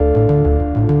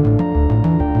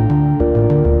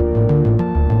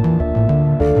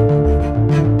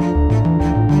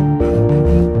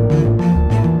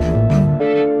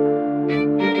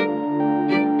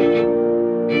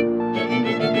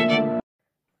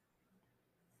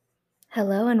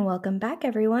Hello and welcome back,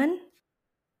 everyone.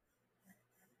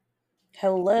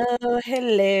 Hello,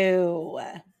 hello.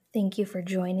 Thank you for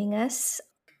joining us.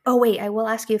 Oh, wait, I will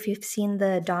ask you if you've seen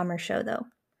the Dahmer show, though.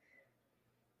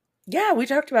 Yeah, we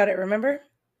talked about it, remember?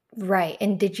 Right.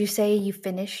 And did you say you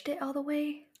finished it all the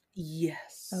way? Oh,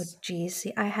 Yes. geez.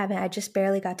 See, I haven't. I just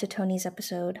barely got to Tony's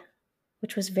episode,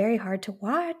 which was very hard to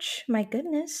watch. My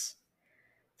goodness.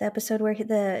 The episode where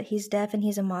he's deaf and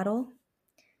he's a model,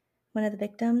 one of the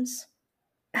victims.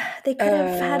 They could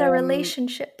have had a Um,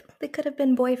 relationship. They could have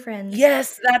been boyfriends.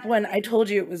 yes, that one. I told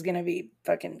you it was gonna be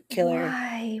fucking killer.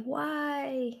 Why?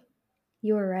 Why?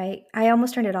 You were right. I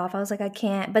almost turned it off. I was like, I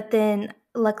can't. But then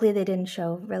luckily they didn't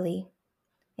show really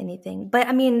anything. But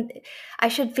I mean, I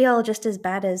should feel just as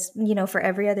bad as, for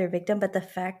every other victim. But the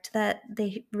fact that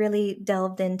they really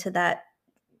delved into that,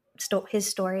 his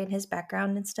story and his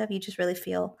background and stuff, you just really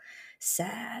feel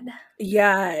sad.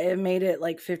 Yeah, it made it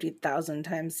like 50,000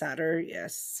 times sadder,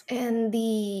 yes. And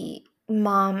the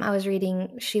mom I was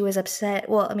reading, she was upset.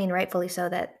 Well, I mean, rightfully so,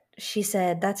 that she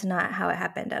said that's not how it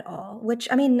happened at all. Which,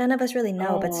 I mean, none of us really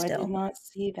know, but Oh, I did still. not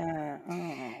see that.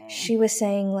 Oh. She was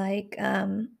saying like,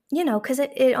 because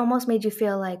it almost made you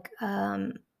feel like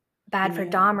bad for Yeah.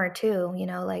 Dahmer too,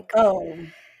 like, Oh,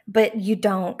 but you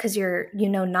don't because you're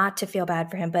not to feel bad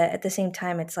for him, but at the same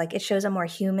time, it's like it shows a more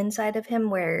human side of him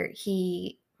where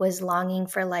he was longing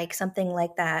for like something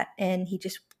like that, and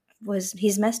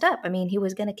he's messed up. I mean, he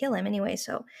was gonna kill him anyway,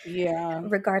 so yeah.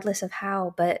 regardless of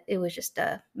how, but it was just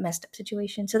a messed up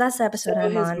situation. So that's the So episode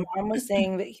I'm his on. mom was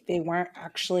saying that they weren't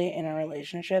actually in a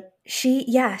relationship. She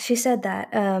said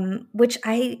that, which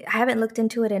I haven't looked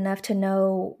into it enough to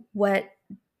know what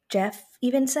Jeff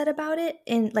even said about it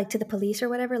in like to the police or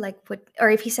whatever, like what, or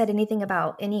if he said anything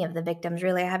about any of the victims.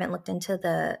 Really, I haven't looked into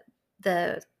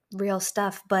the real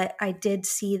stuff, but I did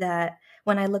see that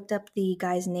when I looked up the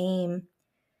guy's name.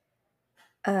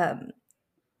 Um,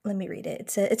 Let me read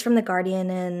it. It's from the Guardian,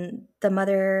 and the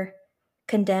mother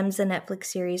condemns the Netflix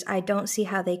series. I don't see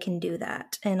how they can do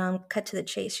that. And on cut to the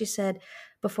chase, she said,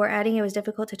 before adding it was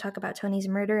difficult to talk about Tony's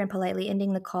murder and politely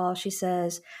ending the call, she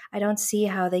says, I don't see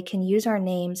how they can use our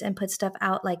names and put stuff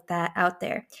out like that out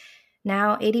there.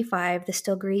 Now 85, the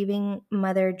still grieving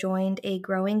mother joined a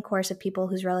growing chorus of people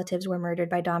whose relatives were murdered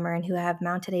by Dahmer and who have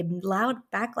mounted a loud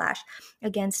backlash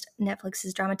against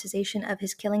Netflix's dramatization of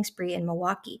his killing spree in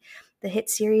Milwaukee. The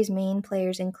hit series' main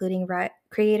players, including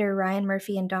creator Ryan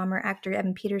Murphy and Dahmer actor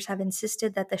Evan Peters, have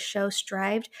insisted that the show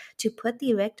strived to put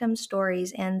the victims'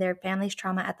 stories and their families'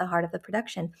 trauma at the heart of the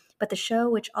production. But the show,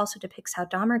 which also depicts how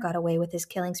Dahmer got away with his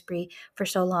killing spree for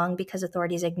so long because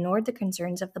authorities ignored the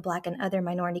concerns of the Black and other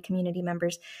minority community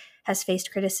members, has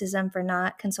faced criticism for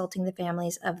not consulting the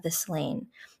families of the slain.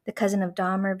 The cousin of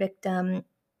Dahmer victim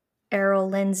Errol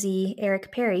Lindsay,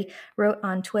 Eric Perry, wrote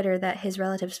on Twitter that his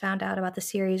relatives found out about the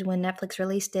series when Netflix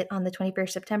released it on the 21st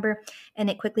September, and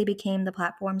it quickly became the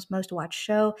platform's most watched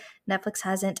show. Netflix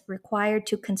wasn't required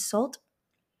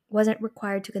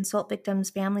to consult victims'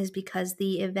 families because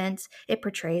the events it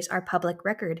portrays are public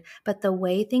record. But the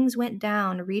way things went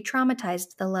down re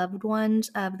traumatized the loved ones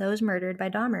of those murdered by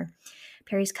Dahmer.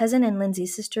 Perry's cousin and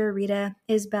Lindsay's sister, Rita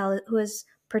Isbell, who was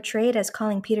portrayed as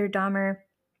calling Peter's Dahmer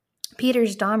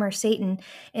Satan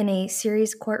in a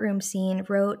series courtroom scene,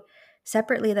 wrote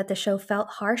separately that the show felt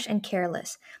harsh and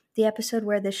careless. The episode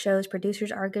where the show's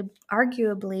producers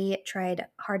arguably tried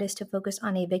hardest to focus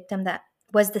on a victim that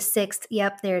was the sixth,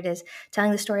 yep, there it is,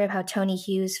 telling the story of how Tony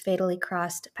Hughes fatally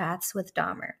crossed paths with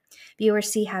Dahmer.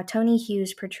 Viewers see how Tony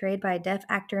Hughes, portrayed by a deaf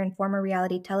actor and former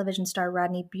reality television star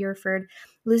Rodney Burford,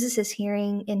 loses his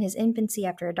hearing in his infancy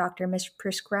after a doctor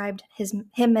misprescribed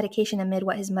him medication amid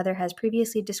what his mother has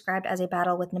previously described as a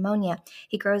battle with pneumonia.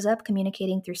 He grows up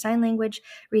communicating through sign language,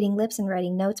 reading lips, and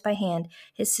writing notes by hand.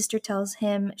 His sister tells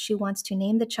him she wants to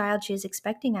name the child she is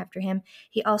expecting after him.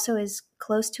 He also is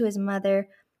close to his mother.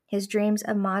 His dreams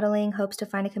of modeling, hopes to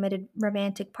find a committed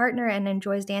romantic partner, and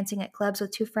enjoys dancing at clubs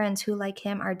with two friends who, like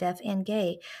him, are deaf and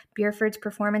gay. Burford's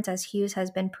performance as Hughes has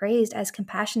been praised as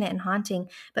compassionate and haunting,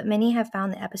 but many have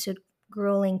found the episode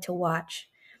grueling to watch.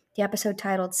 The episode,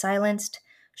 titled Silenced,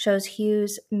 shows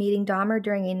Hughes meeting Dahmer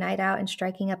during a night out and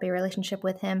striking up a relationship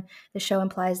with him. The show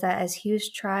implies that as Hughes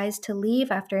tries to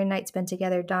leave after a night spent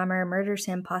together, Dahmer murders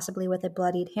him, possibly with a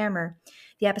bloodied hammer.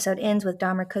 The episode ends with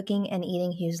Dahmer cooking and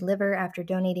eating Hughes' liver after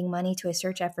donating money to a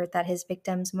search effort that his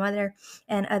victim's mother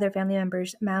and other family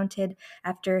members mounted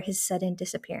after his sudden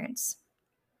disappearance.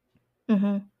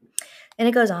 Mm-hmm. And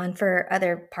it goes on for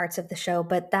other parts of the show,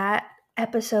 but that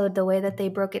episode, the way that they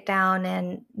broke it down,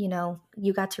 and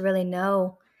you got to really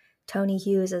know Tony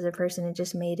Hughes as a person, it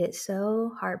just made it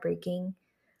so heartbreaking.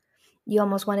 you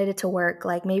almost wanted it to work.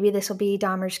 Like maybe this will be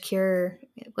Dahmer's cure,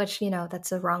 which, that's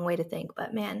the wrong way to think.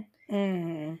 But man,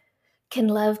 can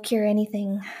love cure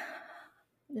anything?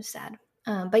 It's sad.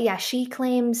 But yeah, she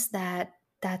claims that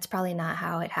that's probably not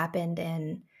how it happened.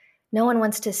 And no one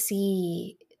wants to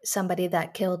see somebody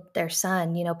that killed their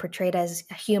son, portrayed as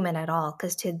a human at all.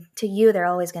 Because to you, they're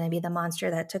always going to be the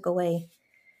monster that took away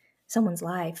someone's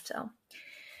life. So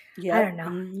I don't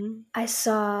know. I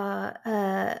saw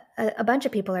a bunch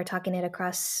of people are talking it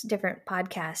across different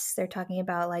podcasts. They're talking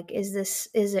about like, is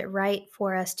it right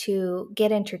for us to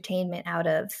get entertainment out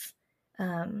of?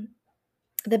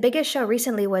 The biggest show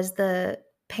recently was the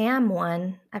Pam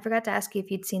one. I forgot to ask you if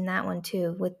you'd seen that one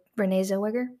too with Renee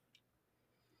Zellweger.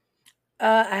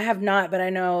 I have not, but I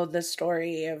know the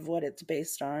story of what it's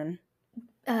based on.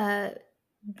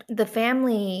 The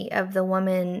family of the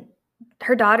woman,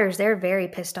 her daughters, they're very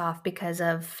pissed off because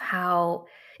of how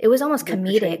it was almost They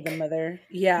comedic. portrayed the mother.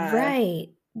 Yeah. Right.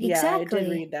 Yeah, exactly. I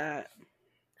did read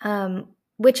that.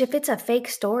 Which if it's a fake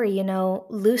story,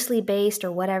 loosely based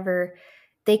or whatever,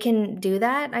 they can do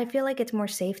that. I feel like it's more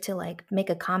safe to like make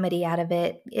a comedy out of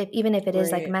it, even if it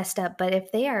is like Right. messed up. But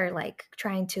if they are like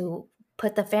trying to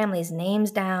put the family's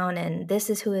names down and this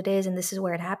is who it is and this is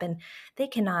where it happened, they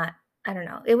cannot. I don't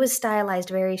know. It was stylized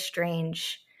very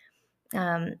strange.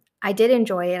 I did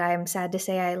enjoy it. I'm sad to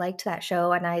say I liked that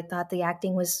show and I thought the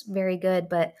acting was very good,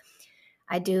 but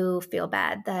I do feel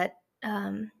bad that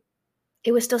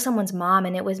it was still someone's mom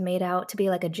and it was made out to be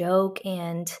like a joke,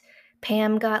 and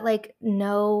Pam got like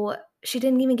she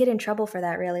didn't even get in trouble for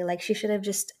that really. Like she should have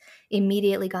just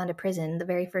immediately gone to prison the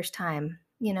very first time,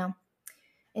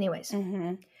 Anyways,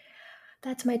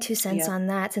 that's my 2 cents on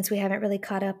that, since we haven't really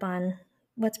caught up on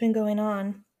what's been going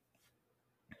on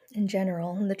in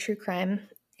general in the true crime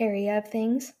area of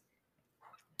things.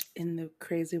 In the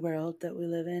crazy world that we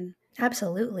live in.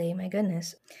 Absolutely, my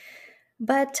goodness.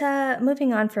 But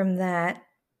moving on from that,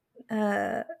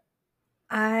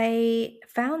 I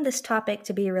found this topic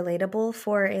to be relatable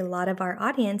for a lot of our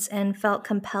audience and felt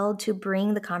compelled to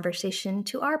bring the conversation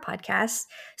to our podcast.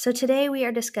 So today we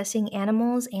are discussing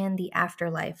animals and the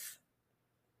afterlife.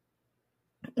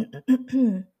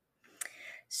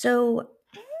 So,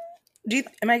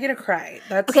 am I gonna cry?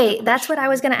 That's what I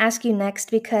was going to ask you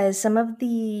next, because some of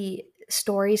the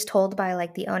stories told by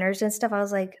like the owners and stuff, I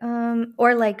was like,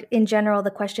 or like in general, the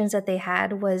questions that they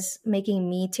had was making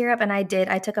me tear up. And I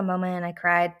took a moment and I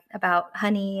cried about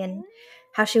Honey and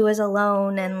how she was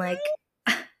alone and like,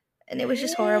 and it was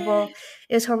just horrible.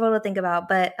 It was horrible to think about.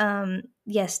 But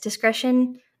yes,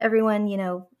 discretion, everyone,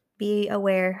 be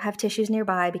aware, have tissues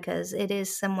nearby, because it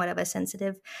is somewhat of a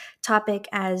sensitive topic,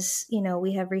 as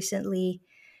we have recently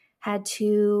had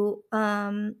to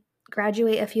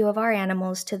graduate a few of our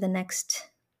animals to the next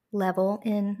level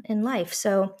in life.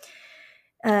 So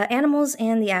animals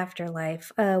and the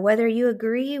afterlife, whether you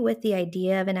agree with the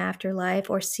idea of an afterlife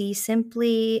or see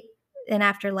simply an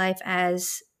afterlife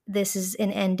as this is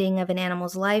an ending of an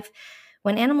animal's life,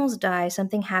 when animals die,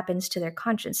 something happens to their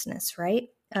consciousness, right?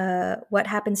 What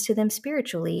happens to them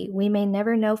spiritually, we may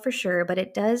never know for sure, but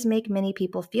it does make many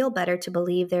people feel better to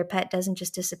believe their pet doesn't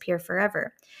just disappear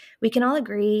forever. We can all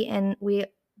agree, and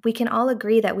we can all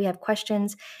agree that we have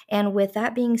questions. And with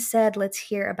that being said, let's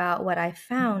hear about what I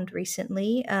found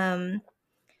recently.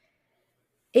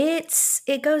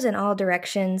 It goes in all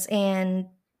directions, and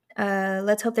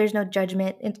let's hope there's no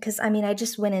judgment, because I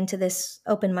just went into this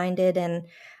open-minded, and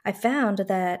I found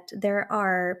that there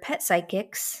are pet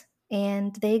psychics,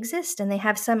 and they exist, and they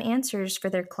have some answers for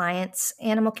their clients.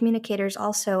 Animal communicators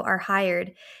also are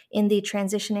hired in the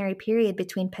transitionary period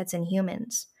between pets and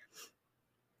humans.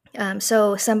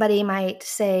 So somebody might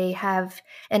say have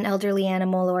an elderly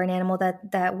animal or an animal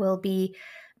that will be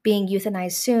being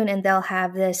euthanized soon, and they'll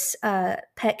have this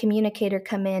pet communicator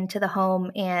come into the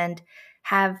home and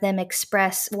have them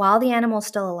express, while the animal's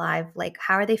still alive, like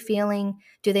how are they feeling?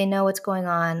 Do they know what's going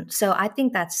on? So I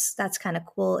think that's kind of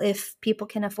cool if people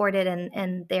can afford it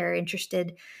and they're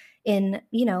interested in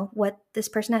what this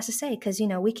person has to say, because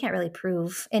we can't really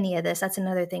prove any of this. That's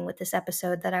another thing with this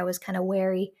episode that I was kind of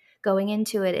wary going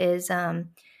into it, is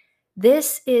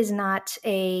this is not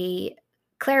a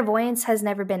clairvoyance has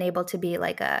never been able to be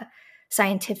like a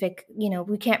scientific,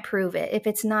 we can't prove it. If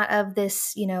it's not of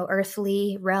this,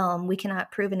 earthly realm, we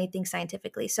cannot prove anything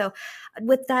scientifically. So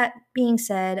with that being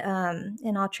said,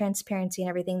 in all transparency and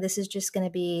everything, this is just going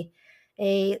to be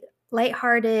a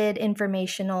lighthearted,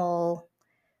 informational,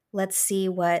 let's see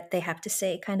what they have to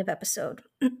say kind of episode.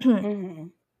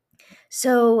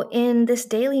 So, in this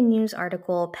daily news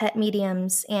article, pet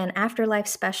mediums and afterlife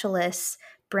specialists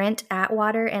Brent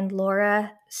Atwater and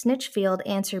Laura Snitchfield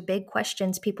answer big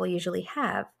questions people usually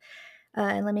have.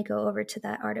 And let me go over to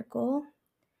that article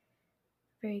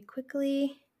very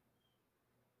quickly.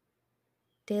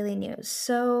 Daily News.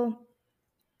 So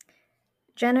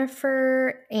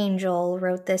Jennifer Angel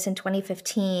wrote this in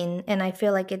 2015, and I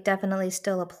feel like it definitely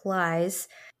still applies.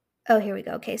 Oh, here we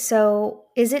go. Okay, so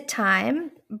is it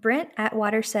time? Brent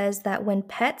Atwater says that when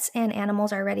pets and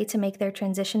animals are ready to make their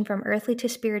transition from earthly to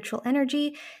spiritual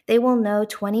energy, they will know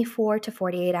 24 to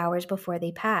 48 hours before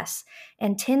they pass,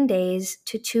 and 10 days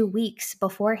to 2 weeks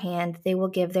beforehand, they will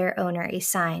give their owner a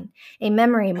sign, a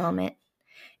memory moment.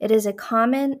 It is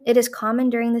common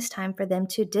during this time for them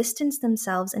to distance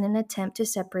themselves in an attempt to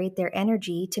separate their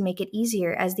energy to make it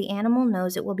easier, as the animal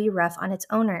knows it will be rough on its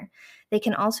owner. They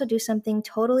can also do something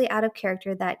totally out of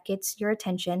character that gets your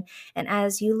attention, and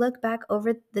as you look back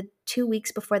over the 2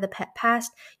 weeks before the pet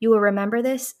passed, you will remember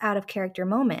this out of character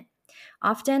moment.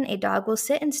 Often, a dog will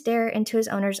sit and stare into his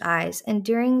owner's eyes, and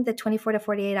during the 24 to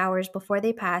 48 hours before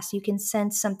they pass, you can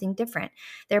sense something different.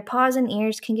 Their paws and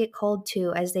ears can get cold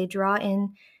too as they draw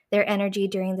in their energy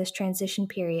during this transition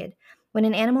period. When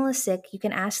an animal is sick, you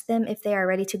can ask them if they are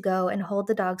ready to go and hold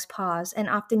the dog's paws, and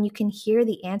often you can hear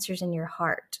the answers in your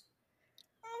heart.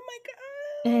 Oh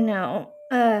my I God.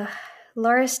 know.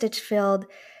 Laura Stitchfield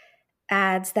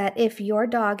adds that if your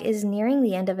dog is nearing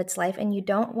the end of its life and you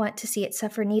don't want to see it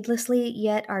suffer needlessly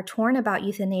yet are torn about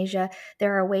euthanasia,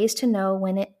 there are ways to know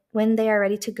when they are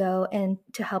ready to go and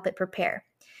to help it prepare.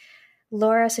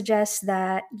 Laura suggests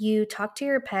that you talk to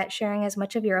your pet, sharing as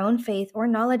much of your own faith or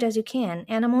knowledge as you can.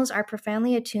 Animals are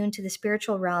profoundly attuned to the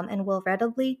spiritual realm and will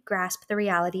readily grasp the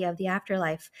reality of the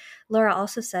afterlife. Laura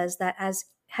also says that as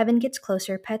heaven gets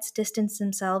closer, pets distance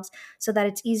themselves so that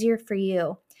it's easier for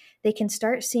you. They can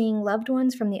start seeing loved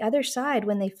ones from the other side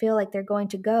when they feel like they're going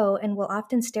to go and will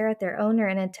often stare at their owner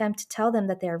in an attempt to tell them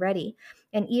that they're ready.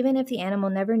 And even if the animal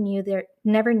never knew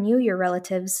your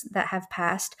relatives that have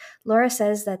passed, Laura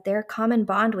says that their common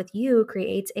bond with you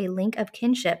creates a link of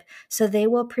kinship, so they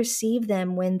will perceive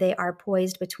them when they are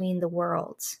poised between the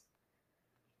worlds.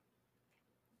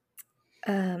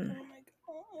 Oh my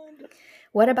God.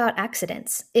 What about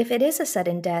accidents? If it is a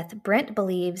sudden death, Brent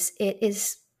believes it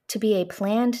is to be a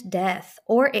planned death,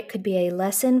 or it could be a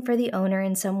lesson for the owner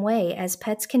in some way, as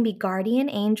pets can be guardian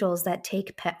angels that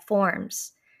take pet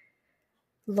forms.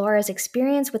 Laura's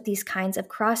experience with these kinds of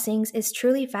crossings is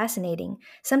truly fascinating.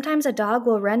 Sometimes a dog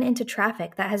will run into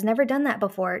traffic that has never done that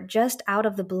before, just out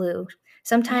of the blue.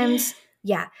 Sometimes,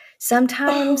 yeah,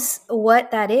 sometimes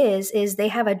what that is they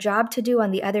have a job to do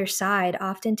on the other side,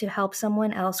 often to help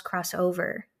someone else cross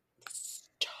over.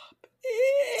 Stop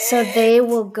it. So they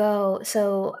will go.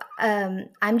 So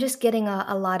I'm just getting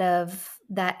a lot of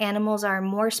that animals are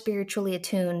more spiritually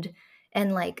attuned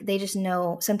and like they just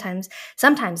know sometimes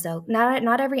though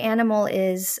not every animal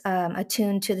is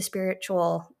attuned to the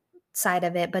spiritual side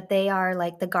of it, but they are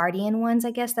like the guardian ones,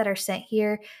 I guess, that are sent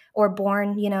here or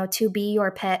born, to be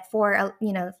your pet for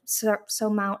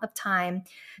some amount of time,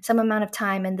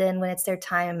 and then when it's their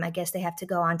time, I guess they have to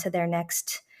go on to their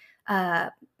next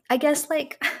I guess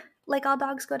like all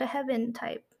dogs go to heaven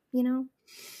type, you know?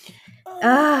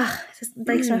 It just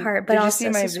breaks my heart, but Did you see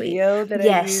also my so sweet. video that I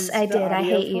Yes, used I the did. I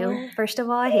audio hate you. for? First of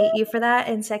all, I hate you for that.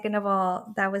 And second of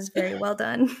all, that was very well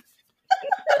done.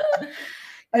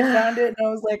 I found it and I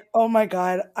was like, oh my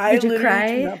God, I Did you literally cry?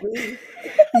 cannot believe.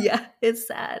 Yeah, it's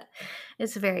sad.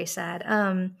 It's very sad.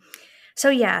 So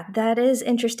yeah, that is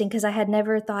interesting because I had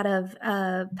never thought of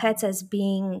pets as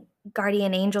being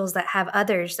guardian angels that have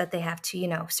others that they have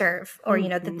to, serve, or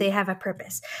that they have a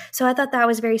purpose. So I thought that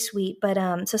was very sweet.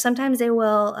 But so sometimes they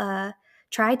will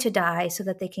try to die so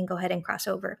that they can go ahead and cross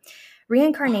over.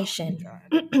 Reincarnation.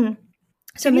 Oh my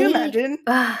So Can you many. imagine?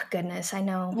 Oh goodness, I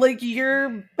know. Like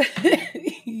you're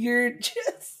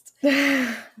just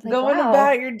Like going wow,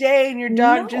 about your day and your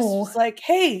dog just no, was like,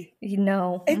 hey,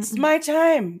 it's my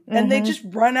time. And they just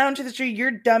run out into the street.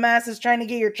 Your dumbass is trying to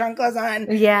get your chanclas on,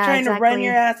 Yeah, trying to run exactly.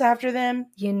 your ass after them.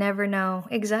 You never know.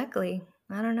 Exactly.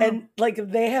 I don't know. And like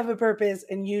they have a purpose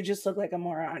and you just look like a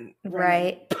moron.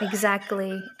 Right.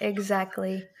 Exactly.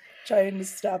 Exactly. Trying to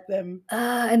stop them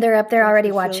And they're up there from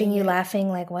already watching fulfilling you it. laughing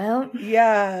like, well,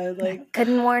 Yeah, like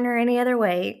couldn't warn her any other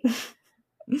way.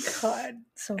 God.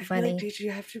 So I feel like, funny. did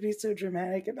you have to be so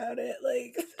dramatic about it?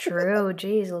 Like True.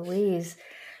 Geez Louise.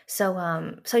 So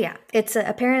yeah, it's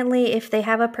apparently if they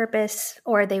have a purpose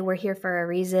or they were here for a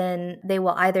reason, they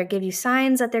will either give you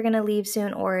signs that they're going to leave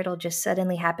soon or it'll just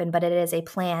suddenly happen, but it is a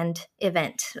planned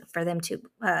event for them to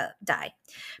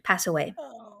pass away.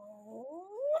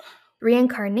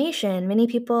 Reincarnation. Many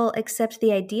people accept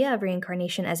the idea of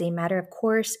reincarnation as a matter of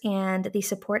course and the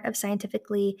support of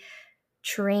scientifically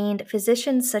Trained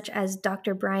physicians such as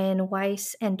Dr. Brian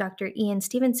Weiss and Dr. Ian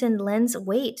Stevenson lends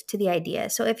weight to the idea.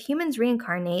 So, if humans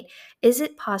reincarnate, is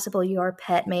it possible your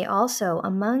pet may also?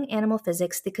 Among animal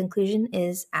physics, the conclusion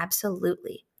is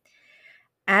absolutely.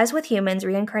 As with humans,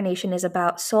 reincarnation is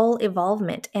about soul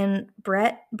evolvement, and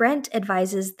Brent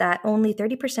advises that only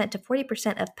 30% to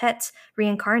 40% of pets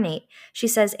reincarnate. She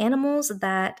says animals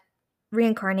that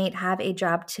reincarnate have a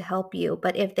job to help you,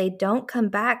 but if they don't come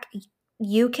back,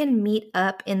 you can meet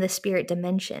up in the spirit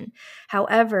dimension.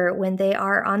 However, when they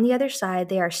are on the other side,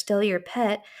 they are still your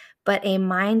pet, but a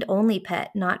mind only pet,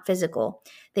 not physical.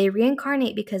 They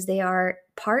reincarnate because they are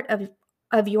part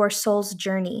of your soul's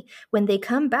journey. When they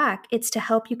come back, it's to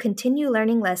help you continue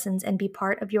learning lessons and be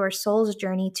part of your soul's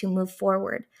journey to move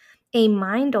forward. A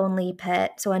mind only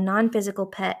pet, so a non physical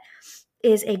pet,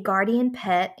 is a guardian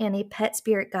pet and a pet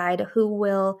spirit guide who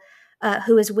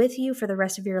is with you for the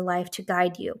rest of your life to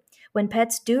guide you. When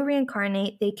pets do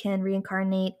reincarnate, they can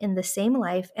reincarnate in the same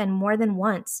life and more than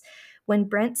once. When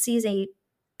Brent sees a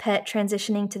pet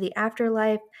transitioning to the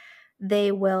afterlife,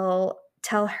 they will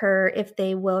tell her if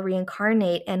they will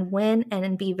reincarnate and when,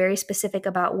 and be very specific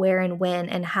about where and when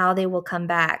and how they will come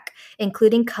back,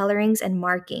 including colorings and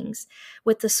markings.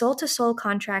 With the soul to soul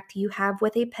contract you have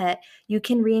with a pet, you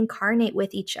can reincarnate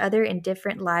with each other in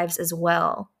different lives as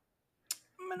well.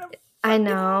 I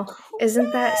know.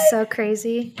 Isn't that so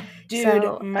crazy?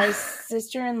 Dude, my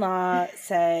sister-in-law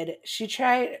said she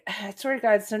tried. I swear to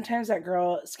God, sometimes that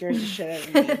girl scares the shit out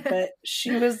of me. But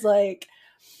she was like,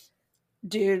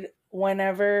 dude,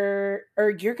 whenever,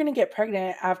 or you're going to get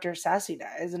pregnant after Sassy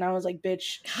dies. And I was like,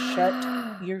 bitch,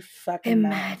 shut your fucking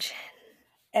mouth.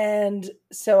 And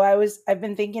so I've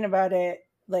been thinking about it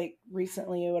like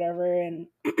recently or whatever. And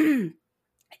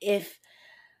if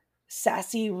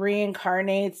Sassy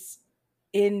reincarnates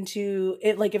into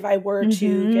it, like if I were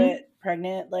to get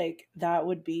pregnant, like that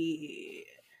would be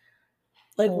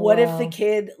like, what if the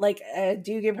kid, like,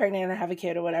 do get pregnant and have a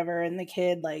kid or whatever, and the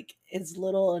kid like is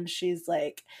little and she's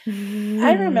like,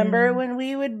 I remember when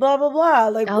we would blah blah blah,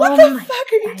 like, what the fuck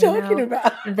are you talking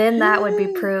about? Then that would be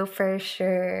proof for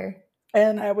sure.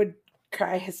 And I would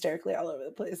cry hysterically all over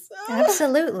the place.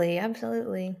 Absolutely.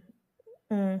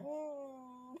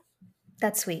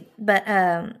 That's sweet. But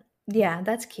yeah,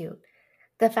 that's cute.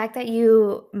 The fact that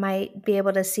you might be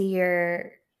able to see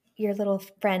your little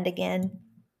friend again.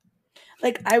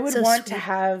 Like, I would want to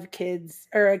have kids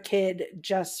or a kid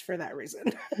just for that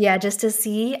reason. Yeah, just to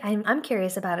see. I'm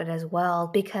curious about it as well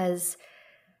because,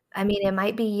 I mean, it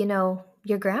might be,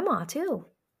 your grandma too.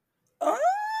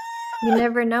 You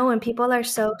never know when people are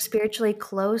so spiritually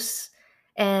close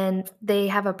and they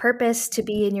have a purpose to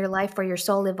be in your life for your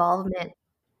soul involvement.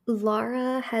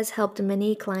 Laura has helped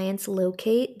many clients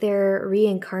locate their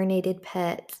reincarnated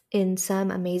pet in some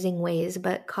amazing ways,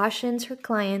 but cautions her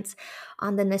clients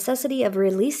on the necessity of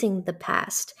releasing the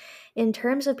past. In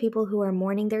terms of people who are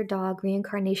mourning their dog,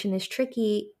 reincarnation is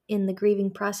tricky in the grieving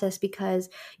process because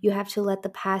you have to let the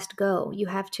past go. You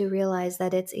have to realize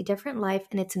that it's a different life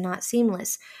and it's not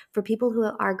seamless. For people who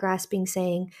are grasping,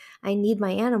 saying, I need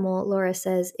my animal, Laura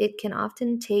says it can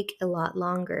often take a lot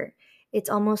longer. It's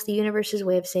almost the universe's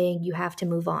way of saying you have to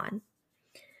move on.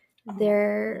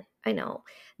 I know.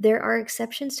 There are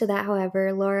exceptions to that,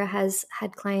 however. Laura has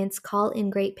had clients call in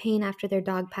great pain after their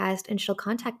dog passed, and she'll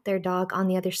contact their dog on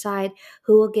the other side,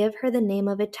 who will give her the name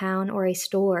of a town or a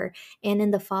store. And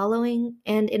in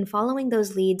following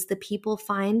those leads, the people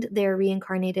find their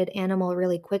reincarnated animal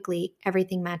really quickly.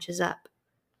 Everything matches up.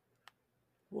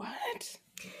 What?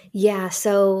 Yeah,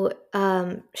 so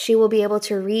she will be able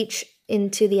to reach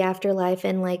into the afterlife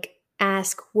and like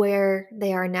ask where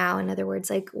they are now. In other words,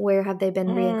 like where have they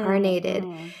been reincarnated?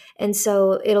 And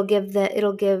so it'll give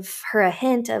her a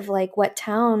hint of like what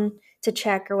town to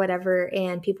check or whatever,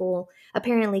 and people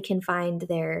apparently can find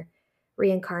their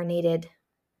reincarnated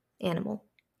animal.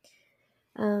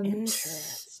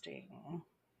 Interesting.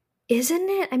 Isn't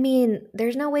it? I mean,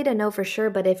 there's no way to know for sure,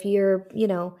 but if you're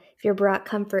brought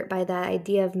comfort by that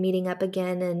idea of meeting up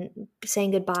again and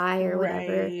saying goodbye or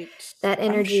whatever, that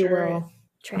energy will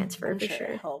transfer for sure.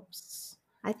 It helps.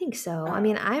 I think so. I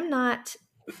mean, I'm not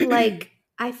like,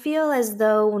 I feel as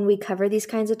though when we cover these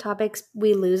kinds of topics,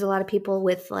 we lose a lot of people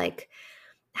with like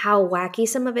how wacky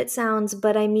some of it sounds.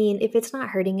 But I mean, if it's not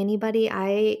hurting anybody,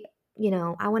 I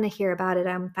want to hear about it.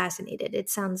 I'm fascinated. It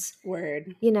sounds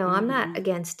weird. I'm not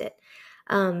against it.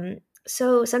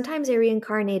 So sometimes a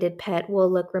reincarnated pet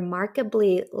will look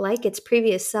remarkably like its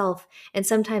previous self and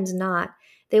sometimes not.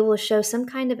 They will show some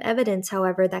kind of evidence,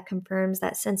 however, that confirms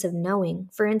that sense of knowing.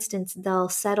 For instance, they'll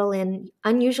settle in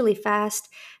unusually fast,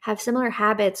 have similar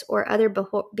habits or other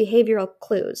behavioral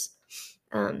clues.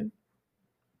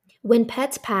 When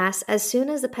pets pass, as soon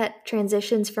as the pet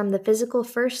transitions from the physical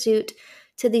fursuit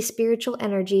to the spiritual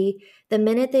energy, the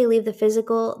minute they leave the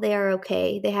physical, they are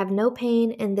okay. They have no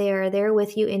pain and they are there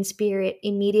with you in spirit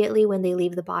immediately when they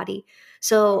leave the body.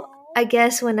 So I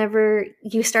guess whenever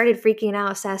you started freaking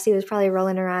out, Sassy was probably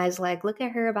rolling her eyes like, look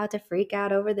at her about to freak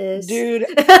out over this. Dude,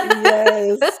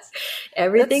 yes.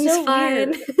 Everything's That's so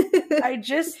fine. weird. I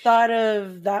just thought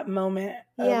of that moment.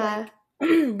 Yeah.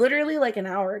 Literally like an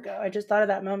hour ago. I just thought of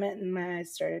that moment and my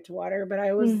eyes started to water. But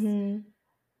I was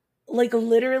like,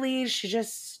 literally, she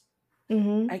just,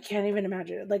 I can't even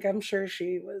imagine it. Like, I'm sure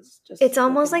she was just. It's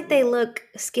almost like they look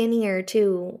skinnier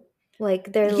too.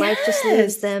 Like their life just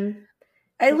leaves them.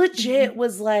 I legit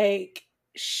was like,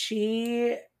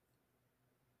 she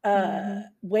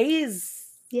weighs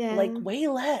like way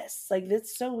less. Like,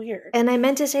 that's so weird. And I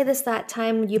meant to say this that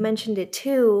time you mentioned it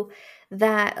too,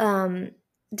 that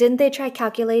didn't they try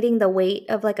calculating the weight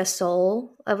of like a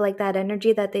soul, of like that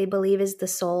energy that they believe is the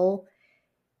soul?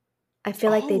 I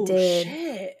feel like they did.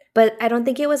 Shit. But I don't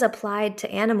think it was applied to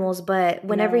animals, but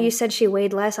whenever you said she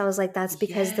weighed less, I was like, that's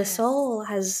because the soul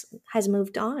has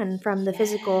moved on from the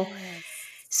physical.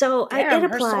 So damn,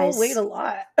 it applies. Her soul weighed a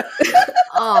lot.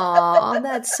 Aw,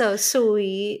 that's so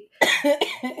sweet.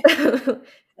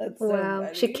 That's wow,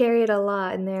 so she carried a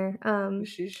lot in there.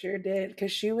 She sure did,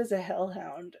 because she was a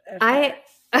hellhound.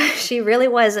 She really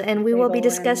was, and we will be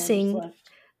discussing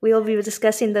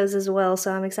those as well.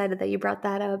 So I'm excited that you brought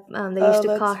that up. They used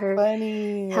to call her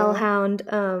hellhound.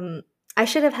 I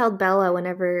should have held Bella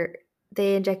whenever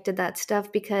they injected that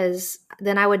stuff, because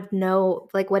then I would know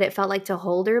like what it felt like to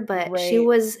hold her. But she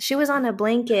was on a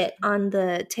blanket on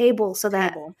the table, so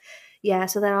that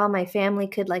all my family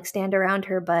could like stand around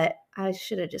her. But I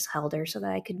should have just held her so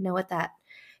that I could know what that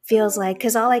feels like,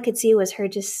 because all I could see was her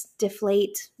just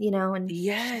deflate, and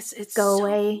it's go so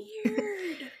away. Weird.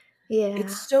 Yeah,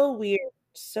 it's so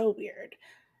weird.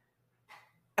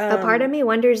 A part of me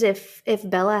wonders if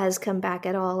Bella has come back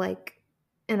at all, like,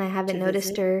 and I haven't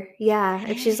noticed her. Yeah,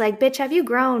 if she's like, bitch, have you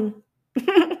grown?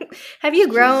 Have you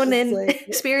grown and like,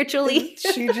 spiritually?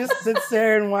 She just sits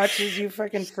there and watches you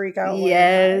fucking freak out.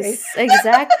 Yes,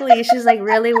 exactly. She's like,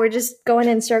 really? We're just going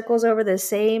in circles over the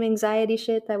same anxiety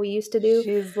shit that we used to do.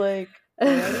 She's like, what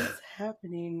is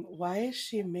happening? Why is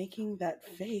she making that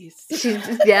face? She's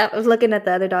I was looking at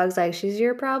the other dogs like, she's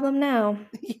your problem now.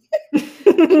 She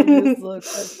just looked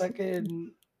at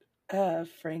fucking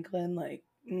Franklin like,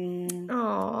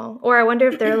 Oh, or I wonder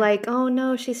if they're like, oh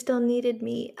no, she still needed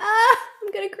me.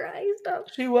 I'm gonna cry. Stop.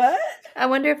 She what? I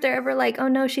wonder if they're ever like, oh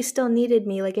no, she still needed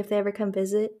me. Like if they ever come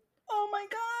visit. Oh my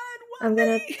god, why? I'm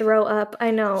gonna throw up. I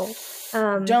know.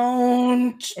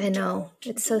 Don't. I know.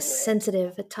 It's so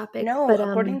sensitive a topic. No, but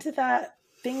according to that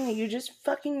thing that you just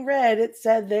fucking read, it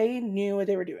said they knew what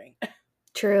they were doing.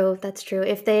 True, that's true.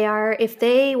 If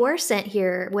they were sent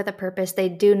here with a purpose, they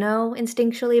do know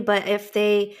instinctually. But if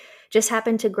they just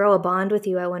happen to grow a bond with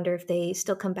you, I wonder if they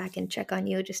still come back and check on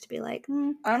you just to be like,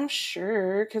 I'm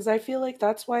sure, because I feel like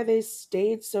that's why they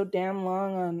stayed so damn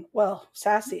long on, well,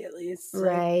 Sassy at least.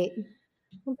 Right.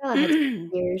 Well, Bella had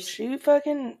years. She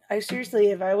fucking, I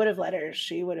seriously, if I would have let her,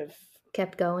 she would have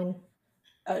kept going.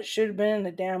 Should have been in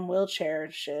a damn wheelchair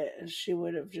and shit, and she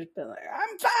would have just been like,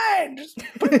 I'm fine, just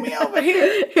put me over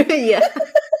here. Yeah.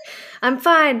 I'm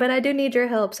fine, but I do need your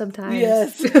help sometimes.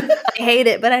 Yes. I hate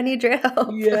it, but I need your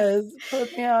help. Yes.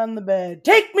 Put me on the bed.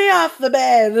 Take me off the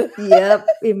bed. Yep.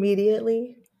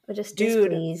 Immediately. But just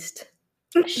displeased.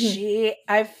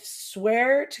 I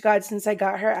swear to God, since I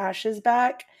got her ashes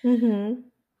back,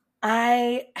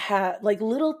 I had like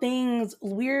little things,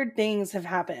 weird things have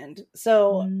happened.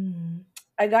 So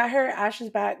I got her ashes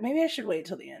back. Maybe I should wait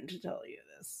till the end to tell you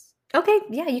this. Okay,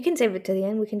 yeah, you can save it to the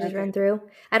end. We can just run through.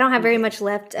 I don't have very much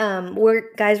left.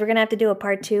 We're gonna have to do a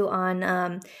part 2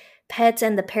 on pets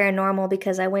and the paranormal,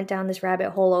 because I went down this rabbit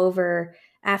hole over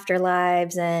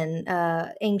afterlives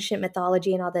and ancient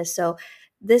mythology and all this. So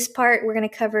this part we're gonna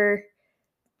cover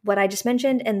what I just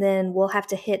mentioned, and then we'll have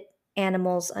to hit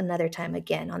animals another time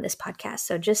again on this podcast.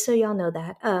 So just so y'all know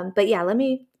that. But yeah, let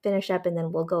me finish up and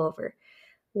then we'll go over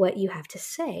what you have to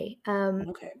say.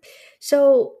 Okay.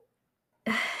 So,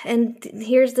 and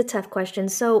here's the tough question.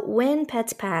 So when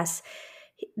pets pass,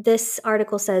 this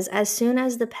article says, as soon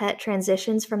as the pet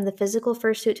transitions from the physical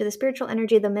fursuit to the spiritual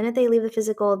energy, the minute they leave the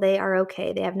physical, they are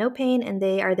okay. They have no pain and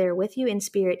they are there with you in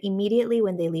spirit immediately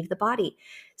when they leave the body.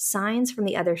 Signs from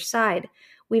the other side.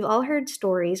 We've all heard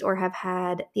stories or have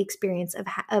had the experience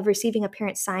of receiving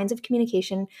apparent signs of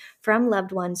communication from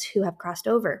loved ones who have crossed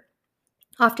over.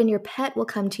 Often your pet will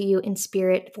come to you in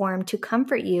spirit form to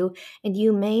comfort you, and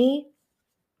you may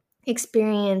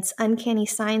experience uncanny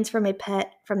signs from a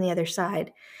pet from the other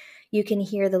side. You can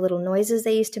hear the little noises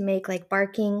they used to make, like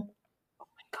barking.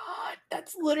 God,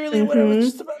 that's literally what I was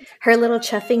just about to Her little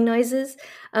chuffing noises.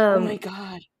 Oh my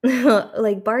God.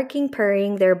 Like barking,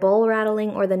 purring, their bowl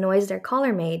rattling, or the noise their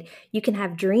collar made. You can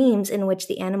have dreams in which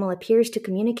the animal appears to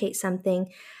communicate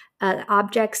something.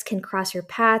 Objects can cross your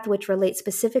path, which relate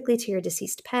specifically to your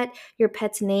deceased pet. Your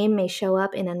pet's name may show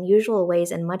up in unusual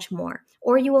ways, and much more.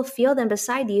 Or you will feel them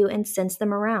beside you and sense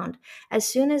them around. As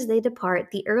soon as they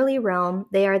depart the early realm,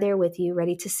 they are there with you,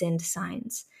 ready to send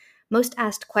signs. Most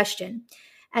asked question.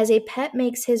 As a pet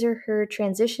makes his or her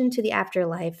transition to the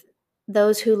afterlife,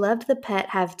 those who loved the pet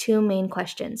have two main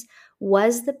questions.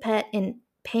 Was the pet in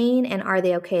pain, and are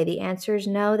they okay? The answer is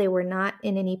no, they were not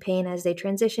in any pain as they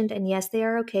transitioned, and yes, they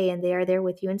are okay and they are there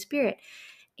with you in spirit.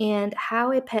 And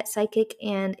how a pet psychic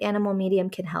and animal medium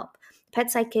can help.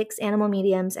 Pet psychics, animal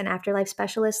mediums, and afterlife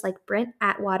specialists like Brent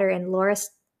Atwater and Laura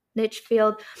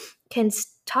Snitchfield can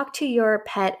talk to your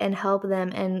pet and help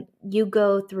them, and you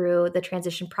go through the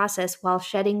transition process while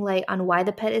shedding light on why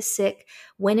the pet is sick,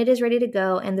 when it is ready to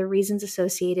go, and the reasons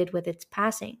associated with its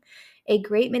passing. A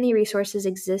great many resources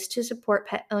exist to support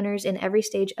pet owners in every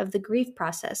stage of the grief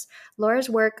process. Laura's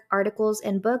work, articles,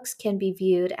 and books can be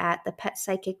viewed at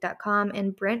thepetpsychic.com,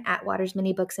 and Brent Atwater's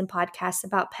many books and podcasts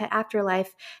about pet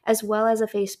afterlife, as well as a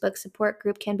Facebook support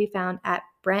group, can be found at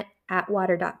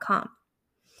brentatwater.com.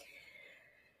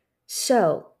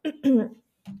 So,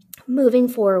 moving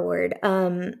forward,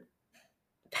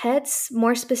 pets,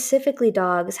 more specifically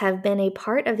dogs, have been a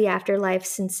part of the afterlife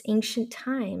since ancient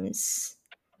times.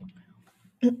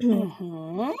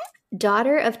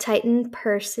 Daughter of Titan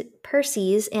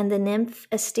Perses and the nymph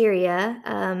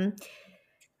Asteria,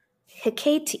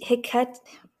 Hecate.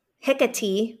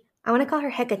 I want to call her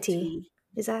Hecate.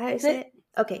 Is that how you say it?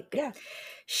 Okay, good. Yeah.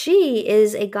 She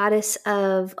is a goddess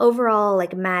of overall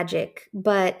like magic,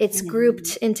 but it's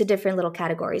grouped into different little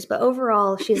categories. But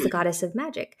overall, she's the goddess of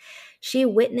magic. She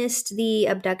witnessed the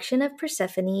abduction of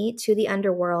Persephone to the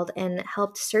underworld and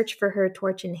helped search for her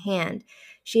torch in hand.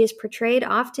 She is portrayed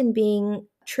often being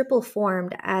triple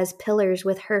formed as pillars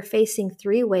with her facing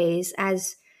three ways,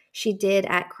 as she did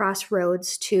at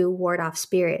crossroads to ward off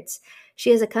spirits.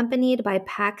 She is accompanied by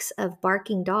packs of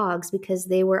barking dogs because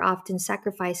they were often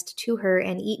sacrificed to her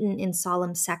and eaten in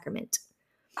solemn sacrament.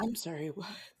 I'm sorry, what?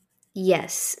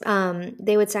 Yes.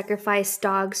 They would sacrifice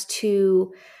dogs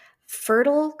to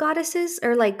fertile goddesses,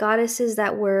 or like goddesses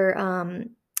that were,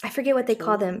 I forget what they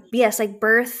call them. Yes, like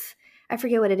birth. I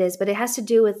forget what it is, but it has to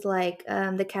do with like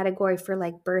the category for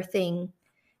like birthing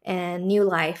and new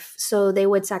life. So they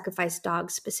would sacrifice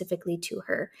dogs specifically to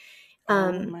her.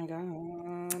 Oh my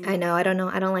God. I know, I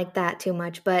don't like that too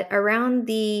much. But around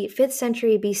the 5th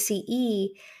century BCE,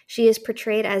 she is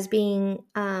portrayed as being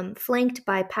flanked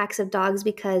by packs of dogs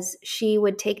because she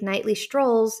would take nightly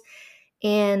strolls,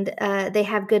 and they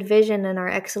have good vision and are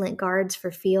excellent guards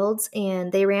for fields.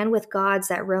 And they ran with gods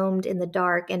that roamed in the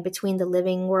dark and between the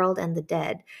living world and the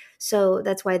dead. So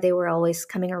that's why they were always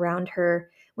coming around her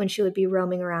when she would be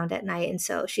roaming around at night. And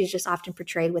so she's just often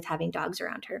portrayed with having dogs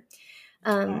around her.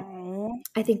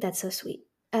 I think that's so sweet.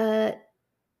 Where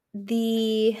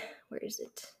is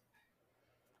it?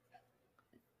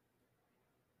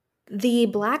 The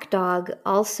black dog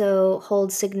also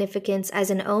holds significance as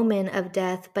an omen of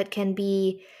death, but can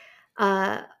be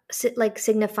like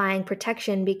signifying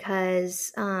protection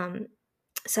because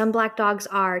some black dogs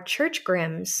are church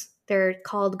grims. They're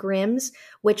called grims,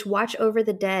 which watch over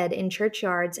the dead in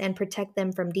churchyards and protect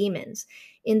them from demons.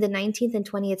 In the 19th and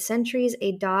 20th centuries,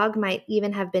 a dog might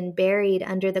even have been buried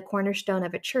under the cornerstone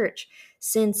of a church,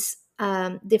 since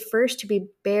the first to be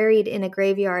buried in a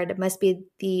graveyard must be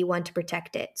the one to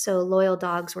protect it. So loyal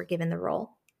dogs were given the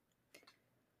role.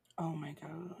 Oh my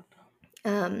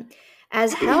God.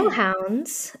 As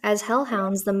hellhounds,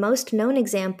 the most known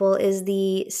example is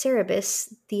the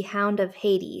Cerberus, the Hound of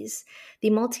Hades. The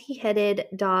multi-headed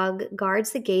dog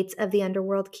guards the gates of the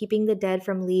underworld, keeping the dead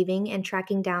from leaving and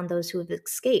tracking down those who have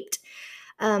escaped.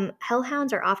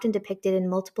 Hellhounds are often depicted in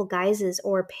multiple guises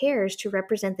or pairs to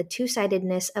represent the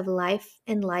two-sidedness of life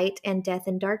and light and death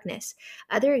and darkness.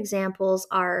 Other examples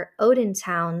are Odin's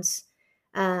hounds,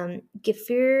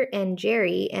 Gefir and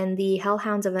Jerry, and the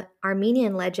hellhounds of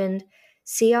Armenian legend,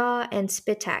 Sia and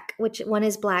Spitak, which one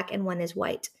is black and one is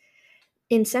white.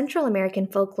 In Central American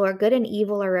folklore, good and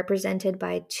evil are represented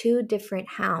by two different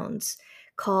hounds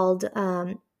called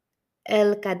El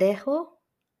Cadejo.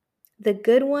 The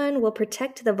good one will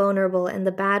protect the vulnerable, and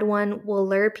the bad one will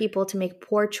lure people to make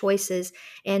poor choices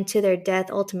and to their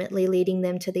death, ultimately leading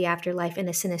them to the afterlife in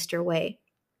a sinister way.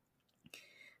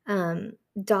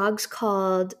 Dogs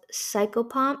called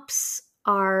psychopomps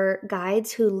are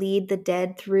guides who lead the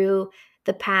dead through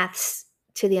the paths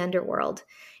to the underworld.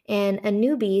 And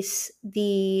Anubis,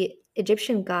 the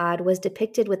Egyptian god, was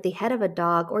depicted with the head of a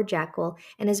dog or jackal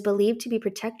and is believed to be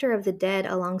protector of the dead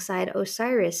alongside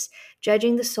Osiris,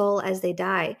 judging the soul as they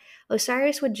die.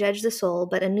 Osiris would judge the soul,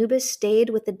 but Anubis stayed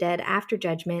with the dead after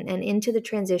judgment and into the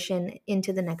transition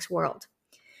into the next world.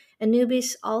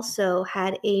 Anubis also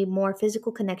had a more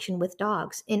physical connection with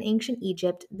dogs. In ancient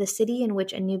Egypt, the city in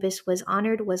which Anubis was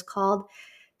honored was called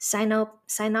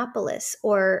Sinopolis,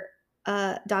 or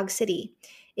Dog City.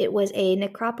 It was a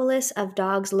necropolis of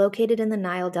dogs located in the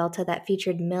Nile Delta that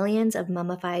featured millions of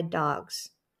mummified dogs.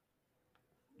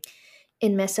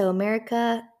 In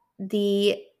Mesoamerica,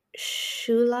 the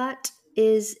Xulat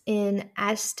is an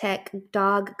Aztec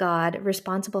dog god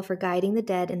responsible for guiding the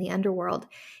dead in the underworld.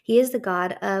 He is the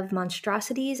god of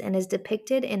monstrosities and is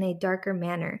depicted in a darker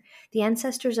manner. The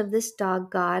ancestors of this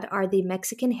dog god are the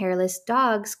Mexican hairless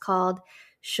dogs called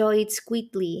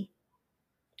Xoitzcuintli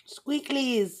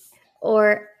Squeaklies.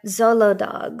 or Zolo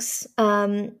dogs.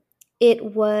 It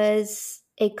was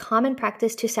a common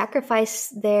practice to sacrifice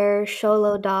their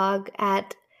Xolo dog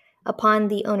upon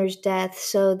the owner's death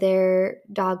so their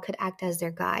dog could act as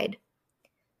their guide.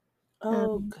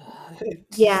 Oh, Um, God.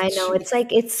 yeah, I know. It's Jeez.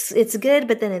 like it's good,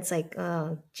 but then it's like,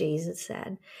 oh, geez, it's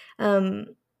sad.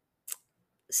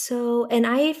 So, and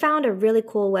I found a really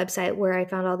cool website where I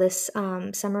found all this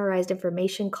summarized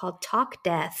information called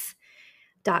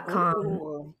talkdeath.com.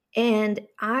 Oh. And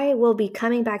I will be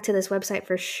coming back to this website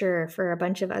for sure for a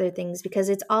bunch of other things because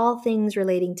it's all things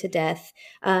relating to death,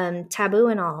 taboo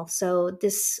and all. So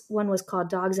this one was called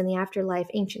Dogs in the Afterlife,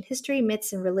 Ancient History,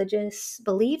 Myths, and Religious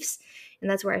Beliefs.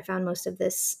 And that's where I found most of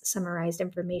this summarized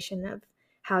information of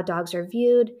how dogs are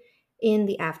viewed in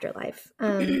the afterlife.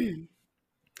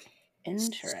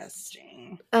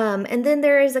 Interesting. And then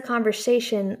there is a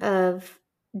conversation of,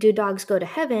 do dogs go to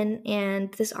heaven? And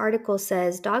this article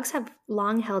says dogs have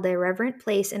long held a reverent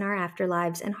place in our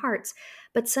afterlives and hearts,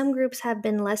 but some groups have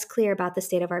been less clear about the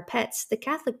state of our pets. The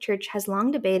Catholic Church has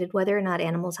long debated whether or not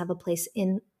animals have a place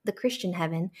in the Christian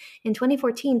heaven. In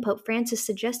 2014, Pope Francis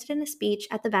suggested in a speech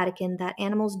at the Vatican that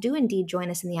animals do indeed join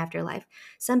us in the afterlife.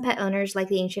 Some pet owners, like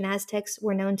the ancient Aztecs,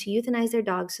 were known to euthanize their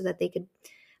dogs so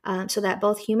that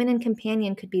both human and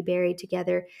companion could be buried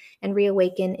together and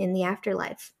reawaken in the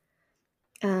afterlife.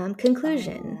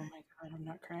 Conclusion. Oh, my God. I'm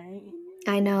not crying.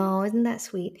 I know, isn't that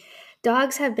sweet?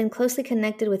 Dogs have been closely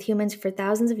connected with humans for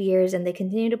thousands of years, and they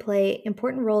continue to play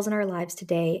important roles in our lives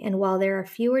today. And while there are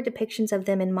fewer depictions of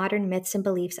them in modern myths and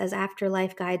beliefs as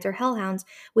afterlife guides or hellhounds,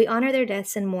 we honor their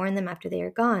deaths and mourn them after they are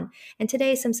gone. And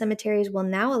today, some cemeteries will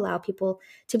now allow people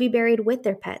to be buried with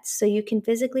their pets, so you can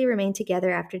physically remain together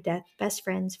after death, best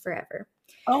friends forever.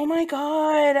 Oh, my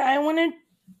God. I want to.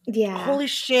 Yeah. Holy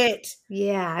shit.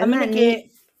 Yeah. I'm going to get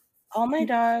neat? all my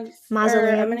dogs. Or I'm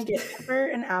Mausoleums. going to get Pepper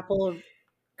and Apple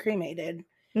cremated.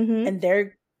 Mm-hmm. And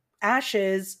their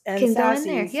ashes and Can go in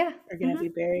there. Sassy's Yeah. are going to be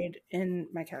buried in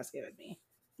my casket with me.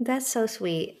 That's so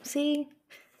sweet. See, it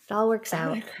all works I'm out.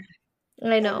 gonna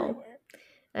cry I know.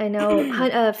 everywhere. I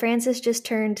know. Francis just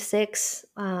turned 6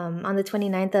 on the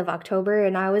 29th of October,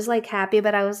 and I was like happy,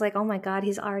 but I was like, oh my God,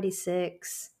 he's already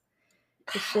 6.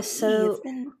 It's just Golly, so, it's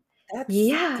been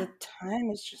yeah, the time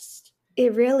is just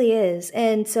it really is.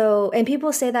 And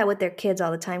people say that with their kids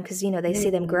all the time because, they see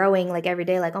them growing like every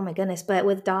day, like, oh my goodness. But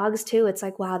with dogs too, it's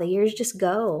like, wow, the years just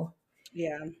go.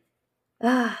 yeah.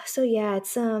 So yeah,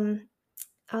 it's, I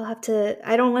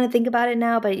don't want to think about it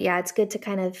now, but yeah, it's good to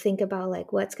kind of think about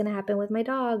like what's going to happen with my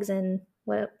dogs and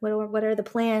what are the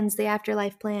plans, the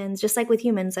afterlife plans, just like with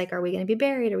humans, like, are we going to be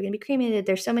buried? Are we going to be cremated?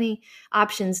 There's so many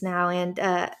options now. And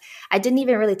I didn't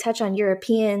even really touch on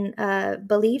European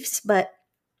beliefs, but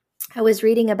I was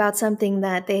reading about something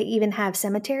that they even have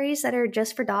cemeteries that are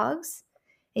just for dogs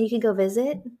and you can go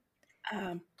visit.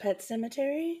 Pet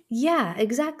cemetery? Yeah,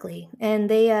 exactly. And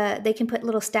they can put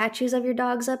little statues of your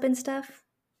dogs up and stuff.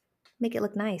 Make it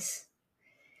look nice.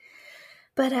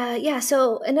 But yeah,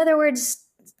 so in other words,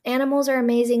 animals are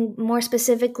amazing. More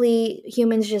specifically,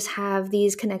 humans just have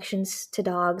these connections to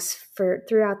dogs for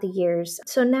throughout the years.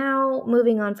 So now,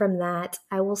 moving on from that,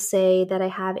 I will say that I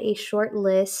have a short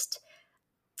list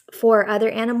for other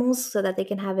animals so that they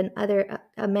can have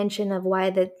a mention of why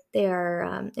that they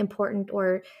are important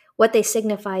or what they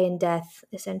signify in death,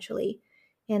 essentially.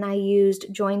 And I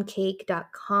used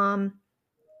joincake.com.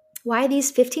 Why these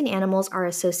 15 animals are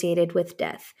associated with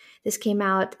death. This came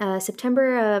out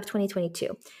September of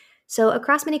 2022. So,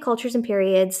 across many cultures and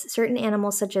periods, certain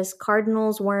animals such as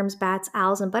cardinals, worms, bats,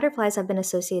 owls, and butterflies have been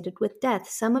associated with death.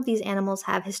 Some of these animals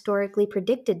have historically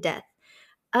predicted death.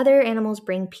 Other animals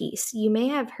bring peace. You may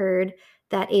have heard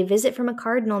that a visit from a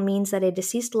cardinal means that a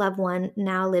deceased loved one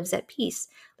now lives at peace.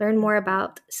 Learn more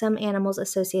about some animals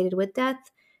associated with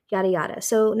death, yada yada.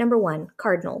 So, number one,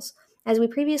 cardinals. As we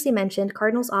previously mentioned,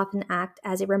 cardinals often act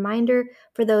as a reminder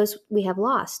for those we have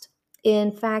lost.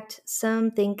 In fact, some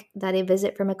think that a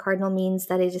visit from a cardinal means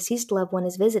that a deceased loved one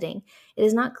is visiting. It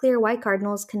is not clear why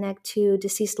cardinals connect to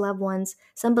deceased loved ones.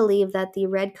 Some believe that the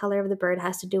red color of the bird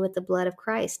has to do with the blood of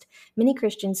Christ. Many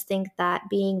Christians think that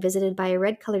being visited by a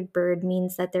red colored bird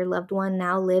means that their loved one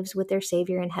now lives with their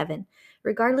Savior in heaven.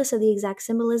 Regardless of the exact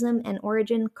symbolism and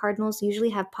origin, cardinals usually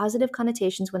have positive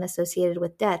connotations when associated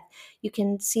with death. You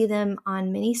can see them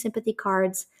on many sympathy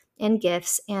cards and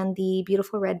gifts, and the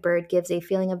beautiful red bird gives a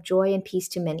feeling of joy and peace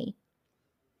to many.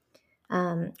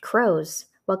 Crows.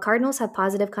 While cardinals have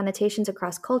positive connotations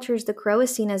across cultures, the crow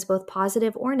is seen as both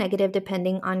positive or negative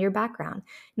depending on your background.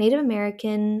 Native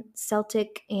American,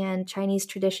 Celtic, and Chinese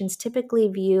traditions typically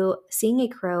view seeing a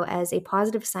crow as a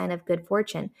positive sign of good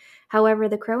fortune. However,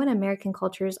 the crow in American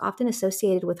culture is often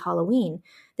associated with Halloween.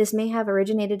 This may have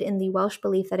originated in the Welsh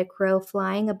belief that a crow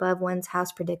flying above one's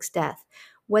house predicts death.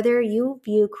 Whether you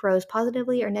view crows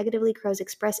positively or negatively, crows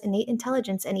express innate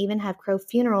intelligence and even have crow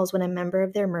funerals when a member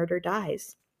of their murder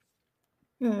dies.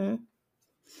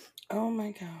 Oh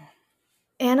my God.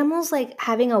 Animals like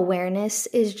having awareness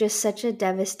is just such a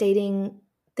devastating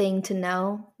thing to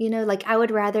know. Like I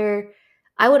would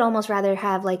almost rather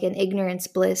have like an ignorance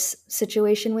bliss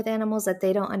situation with animals that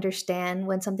they don't understand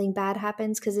when something bad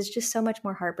happens, because it's just so much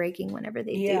more heartbreaking whenever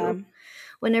they Yeah. do.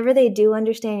 Whenever they do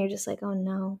understand, you're just like, oh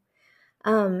no.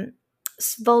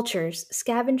 Vultures.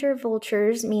 Scavenger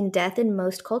vultures mean death in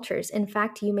most cultures. In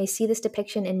fact, you may see this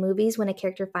depiction in movies when a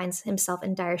character finds himself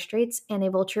in dire straits and a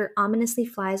vulture ominously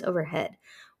flies overhead.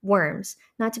 Worms.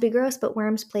 Not to be gross, but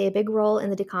worms play a big role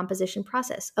in the decomposition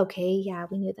process. Okay, yeah,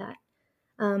 we knew that.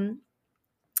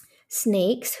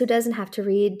 Snakes. Who doesn't have to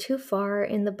read too far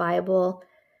in the Bible?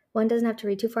 One doesn't have to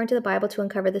read too far into the Bible to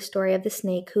uncover the story of the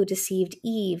snake who deceived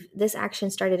Eve. This action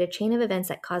started a chain of events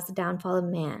that caused the downfall of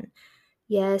man.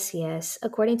 Yes, yes.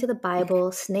 According to the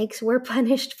Bible, snakes were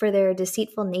punished for their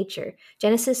deceitful nature.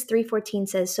 Genesis 3:14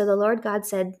 says, "So the Lord God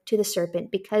said to the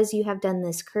serpent, because you have done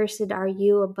this, cursed are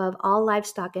you above all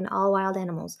livestock and all wild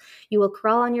animals. You will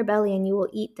crawl on your belly and you will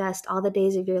eat dust all the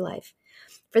days of your life."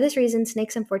 For this reason,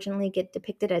 snakes unfortunately get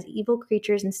depicted as evil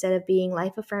creatures instead of being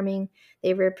life-affirming.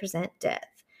 They represent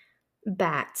death.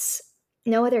 Bats.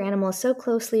 No other animal is so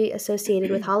closely associated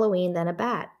with Halloween than a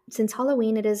bat. Since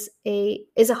Halloween is a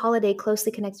holiday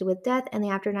closely connected with death and the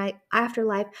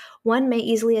afterlife, one may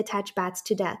easily attach bats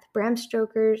to death. Bram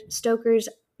Stoker's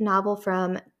novel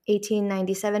from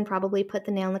 1897 probably put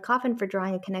the nail in the coffin for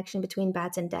drawing a connection between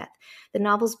bats and death. The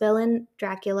novel's villain,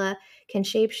 Dracula, can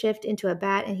shapeshift into a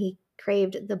bat, and he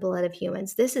craved the blood of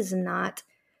humans. This is not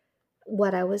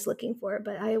what I was looking for,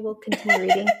 but I will continue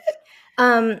reading.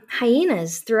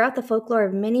 Hyenas. Throughout the folklore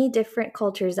of many different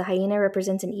cultures, the hyena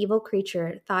represents an evil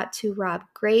creature thought to rob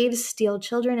graves, steal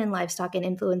children and livestock, and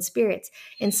influence spirits.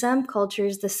 In some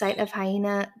cultures, the sight of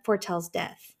hyena foretells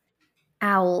death.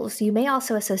 Owls. You may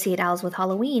also associate owls with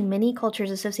Halloween. Many cultures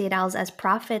associate owls as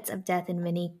prophets of death in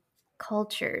many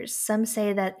cultures. Some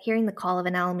say that hearing the call of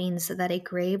an owl means that a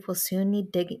grave will soon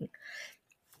need digging.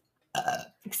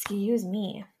 Excuse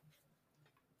me.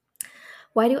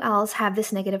 Why do owls have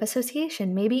this negative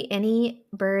association? Maybe any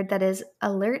bird that is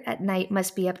alert at night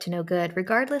must be up to no good.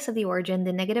 Regardless of the origin,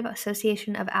 the negative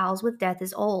association of owls with death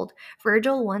is old.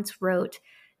 Virgil once wrote,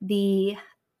 the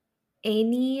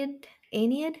Aeneid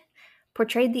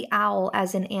portrayed the owl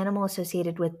as an animal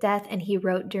associated with death, and he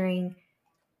wrote during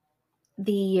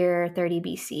the year 30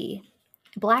 BC.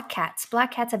 Black cats. Black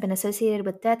cats have been associated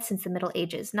with death since the Middle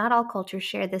Ages. Not all cultures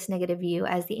share this negative view,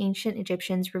 as the ancient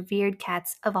Egyptians revered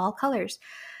cats of all colors.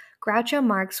 Groucho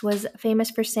Marx was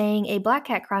famous for saying, "A black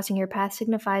cat crossing your path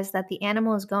signifies that the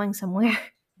animal is going somewhere."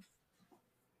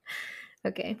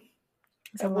 Okay.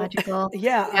 It's a logical.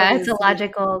 Yeah, it's a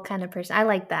logical kind of person. I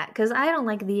like that because I don't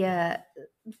like the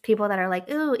people that are like,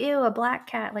 "Ooh, ew, a black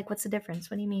cat." Like, what's the difference?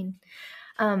 What do you mean?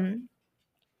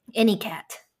 Any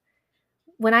cat.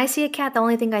 When I see a cat, the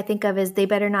only thing I think of is they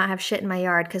better not have shit in my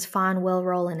yard because Fawn will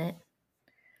roll in it.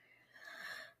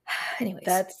 Anyways.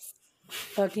 That's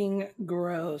fucking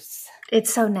gross.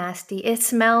 It's so nasty. It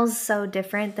smells so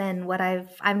different than what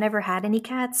I've never had any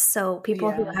cats, so people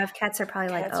who have cats are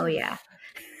probably cats like, "Oh yeah."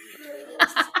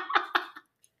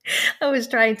 I was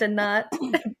trying to not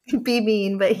be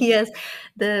mean, but yes,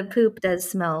 the poop does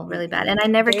smell really bad, and I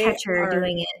never catch her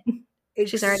doing it.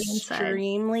 She's already inside.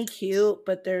 Extremely cute,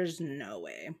 but there's no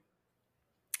way.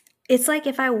 It's like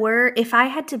if I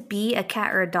had to be a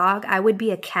cat or a dog, I would be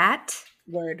a cat.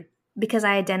 Word. because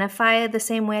I identify the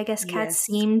same way I guess cats Yes.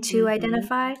 seem to Mhm.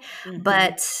 identify. Mhm.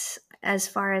 But as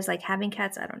far as like having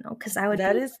cats, I don't know, because I would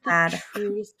That be is the sad.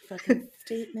 truest fucking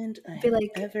statement I Be have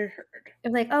like, ever heard.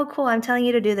 I'm like, oh, cool, I'm telling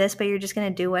you to do this, but you're just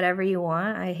gonna do whatever you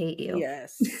want. I hate you.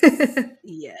 Yes.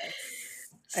 Yes.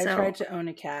 I tried So to own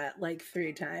a cat like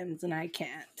 3 times and I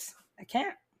can't. I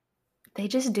can't. they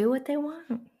just do what they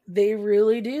want. They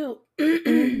really do.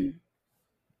 Mhm.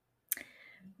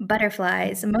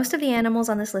 Butterflies. Most of the animals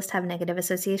on this list have negative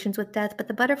associations with death, but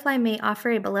the butterfly may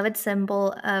offer a beloved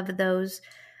symbol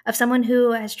of someone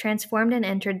who has transformed and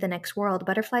entered the next world.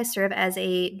 Butterflies serve as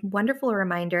a wonderful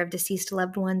reminder of deceased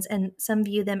loved ones, and some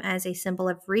view them as a symbol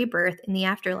of rebirth in the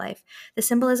afterlife. The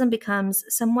symbolism becomes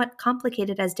somewhat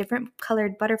complicated as different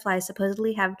colored butterflies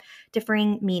supposedly have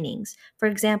differing meanings. For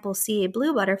example, see, a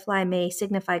blue butterfly may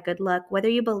signify good luck, whether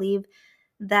you believe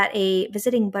that a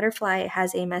visiting butterfly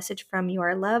has a message from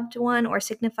your loved one or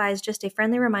signifies just a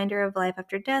friendly reminder of life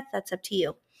after death, that's up to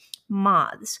you.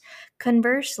 Moths.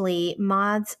 Conversely,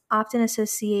 moths often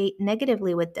associate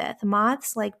negatively with death.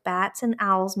 Moths, like bats and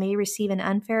owls, may receive an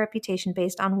unfair reputation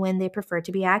based on when they prefer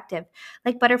to be active.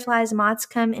 Like butterflies, moths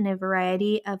come in a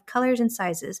variety of colors and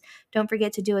sizes. Don't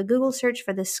forget to do a Google search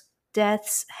for this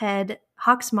death's head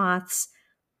hawk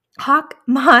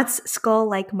moth's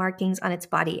skull-like markings on its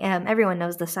body. Everyone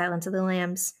knows the Silence of the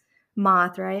Lambs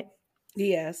moth, right?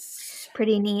 Yes.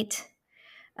 Pretty neat.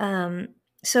 Um,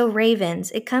 so ravens.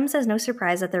 It comes as no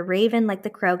surprise that the raven, like the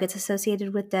crow, gets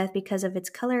associated with death because of its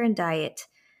color and diet.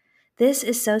 This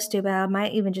is so stupid. I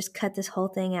might even just cut this whole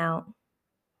thing out.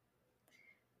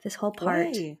 This whole part.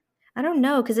 Why? I don't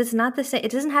know, because it's not the same.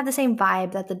 It doesn't have the same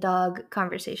vibe that the dog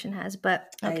conversation has.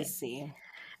 But I okay. see.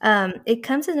 It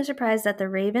comes as no surprise that the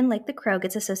raven, like the crow,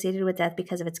 gets associated with death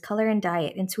because of its color and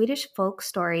diet. In Swedish folk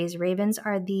stories, ravens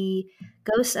are the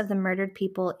ghosts of the murdered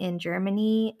people in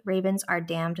Germany. Ravens are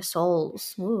damned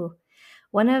souls. Ooh.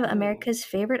 One of Oh. America's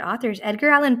favorite authors, Edgar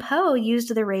Allan Poe,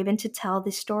 used the raven to tell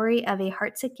the story of a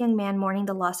heartsick young man mourning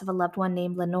the loss of a loved one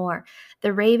named Lenore.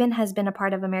 The raven has been a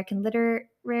part of American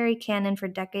literary canon for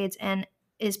decades and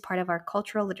is part of our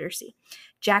cultural literacy.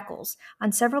 Jackals.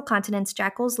 On several continents,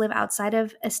 jackals live outside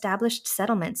of established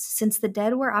settlements. Since the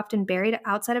dead were often buried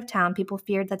outside of town, people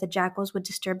feared that the jackals would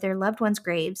disturb their loved ones'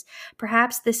 graves.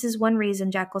 Perhaps this is one reason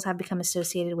jackals have become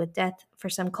associated with death for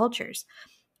some cultures.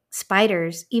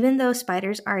 Spiders. Even though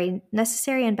spiders are a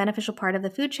necessary and beneficial part of the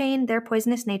food chain, their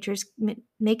poisonous natures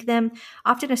make them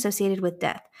often associated with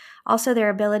death. Also, their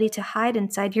ability to hide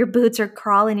inside your boots or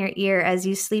crawl in your ear as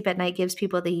you sleep at night gives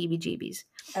people the heebie jeebies.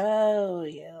 Oh,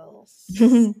 yes.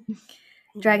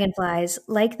 Dragonflies.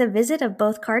 Like the visit of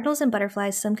both cardinals and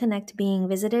butterflies, some connect being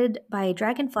visited by a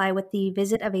dragonfly with the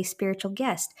visit of a spiritual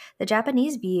guest. The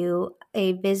Japanese view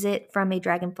a visit from a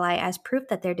dragonfly as proof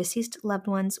that their deceased loved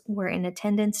ones were in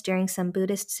attendance during some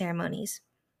Buddhist ceremonies.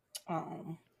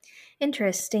 Oh.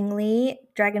 Interestingly,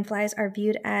 dragonflies are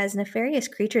viewed as nefarious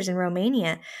creatures in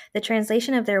Romania. The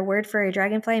translation of their word for a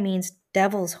dragonfly means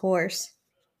devil's horse.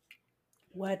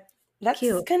 What? That's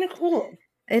Cute. kind of cool.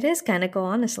 It is kind of cool,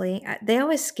 honestly. They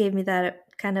always gave me that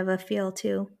kind of a feel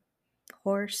too.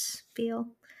 Horse feel.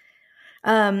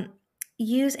 Um,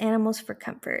 use animals for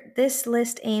comfort. This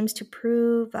list aims to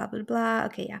prove blah blah blah.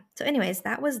 Okay, yeah. So, anyways,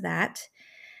 that was that.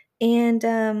 And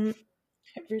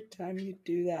Every time you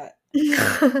do that,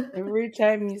 I every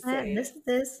time you say missed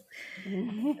this.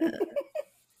 it.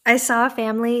 I saw a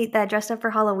family that dressed up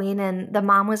for Halloween, and the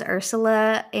mom was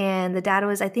Ursula, and the dad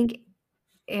was, I think,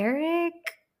 Eric.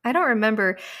 I don't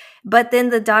remember, but then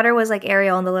the daughter was like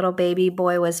Ariel, and the little baby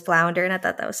boy was Flounder, and I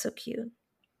thought that was so cute.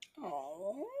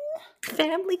 Oh.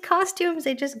 Family costumes,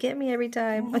 they just get me every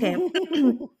time. Okay.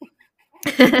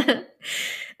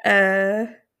 uh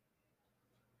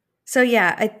so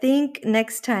yeah, I think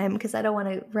next time, because I don't want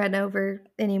to run over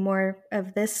any more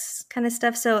of this kind of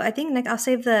stuff. So I think I'll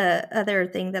save the other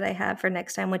thing that I have for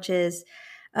next time, which is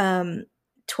um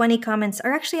 20 comments,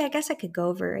 or actually I guess I could go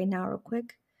over right now real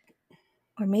quick.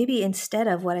 Or maybe instead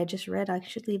of what I just read, I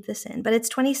should leave this in. But it's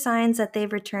 20 signs that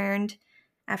they've returned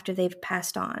after they've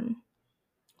passed on.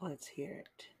 Let's hear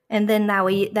it. And then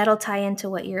that'll tie into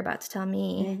what you're about to tell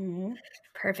me. Mm-hmm.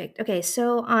 Perfect. Okay,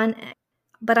 so on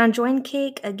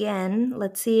JoinCake again,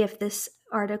 let's see if this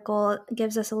article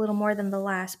gives us a little more than the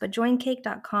last. But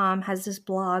joincake.com has this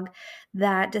blog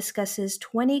that discusses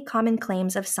 20 common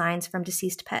claims of signs from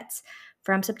deceased pets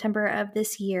from September of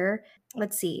this year.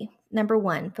 Let's see. Number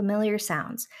 1, familiar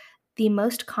sounds. The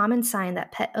most common sign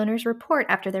that pet owners report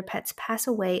after their pets pass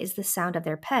away is the sound of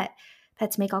their pet.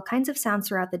 Pets make all kinds of sounds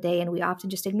throughout the day, and we often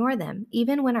just ignore them.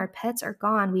 Even when our pets are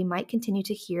gone, we might continue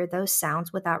to hear those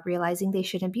sounds without realizing they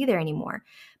shouldn't be there anymore.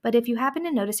 But if you happen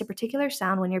to notice a particular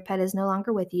sound when your pet is no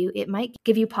longer with you, it might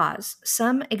give you pause.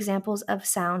 Some examples of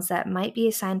sounds that might be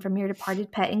a sign from your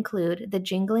departed pet include the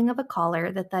jingling of a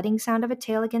collar, the thudding sound of a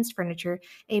tail against furniture,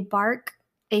 a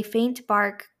faint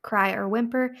bark, cry, or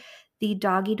whimper, the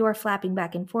doggy door flapping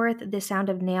back and forth, the sound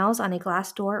of nails on a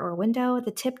glass door or window,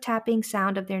 the tip-tapping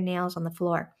sound of their nails on the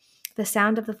floor, the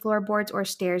sound of the floorboards or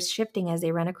stairs shifting as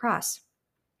they run across.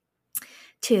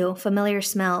 2. Familiar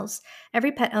smells.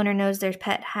 Every pet owner knows their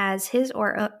pet has his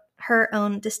or her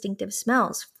own distinctive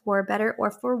smells, for better or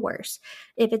for worse.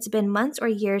 If it's been months or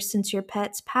years since your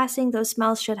pet's passing, those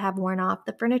smells should have worn off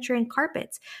the furniture and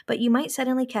carpets, but you might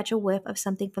suddenly catch a whiff of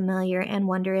something familiar and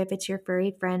wonder if it's your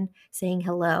furry friend saying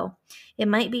hello. It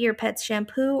might be your pet's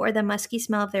shampoo or the musky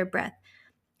smell of their breath.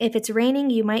 If it's raining,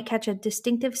 you might catch a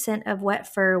distinctive scent of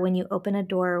wet fur when you open a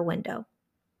door or window.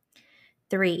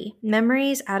 3.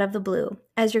 Memories out of the blue.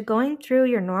 As you're going through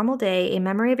your normal day, a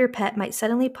memory of your pet might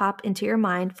suddenly pop into your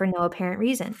mind for no apparent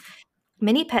reason.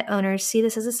 Many pet owners see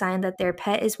this as a sign that their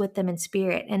pet is with them in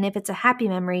spirit, and if it's a happy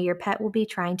memory, your pet will be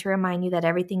trying to remind you that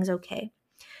everything's okay.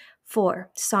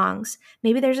 4. Songs.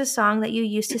 Maybe there's a song that you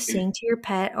used to sing to your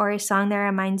pet or a song that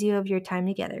reminds you of your time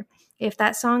together. If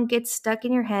that song gets stuck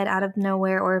in your head out of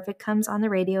nowhere or if it comes on the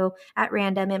radio at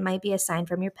random, it might be a sign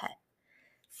from your pet.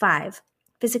 5.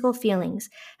 Physical feelings.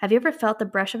 Have you ever felt the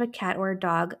brush of a cat or a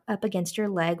dog up against your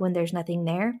leg when there's nothing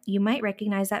there? You might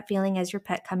recognize that feeling as your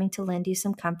pet coming to lend you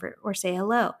some comfort or say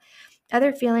hello.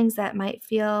 Other feelings that might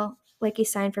feel like a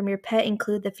sign from your pet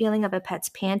include the feeling of a pet's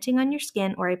panting on your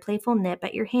skin or a playful nip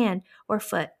at your hand or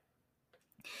foot.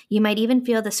 You might even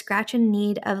feel the scratch and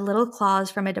knead of little claws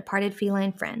from a departed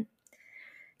feline friend.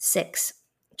 6.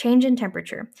 Change in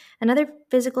temperature. Another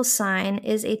physical sign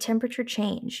is a temperature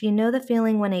change. You know the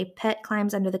feeling when a pet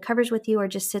climbs under the covers with you or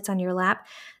just sits on your lap.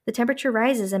 The temperature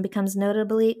rises and becomes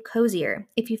notably cozier.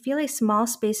 If you feel a small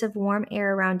space of warm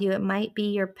air around you, it might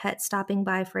be your pet stopping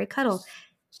by for a cuddle.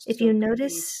 If So you creepy.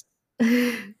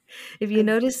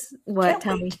 notice what, Can't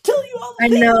tell wait me. to tell you all the I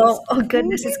things. know. Oh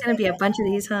goodness, it's going to be a bunch of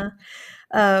these, huh?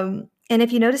 And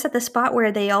if you notice that the spot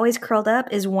where they always curled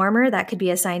up is warmer, that could be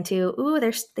a sign too. Ooh,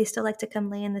 they still like to come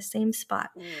lay in the same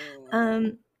spot.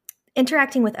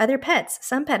 Interacting with other pets.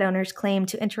 Some pet owners claim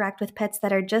to interact with pets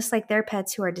that are just like their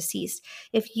pets who are deceased.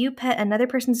 If you pet another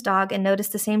person's dog and notice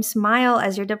the same smile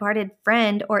as your departed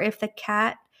friend, or if a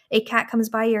cat comes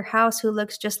by your house who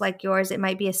looks just like yours, it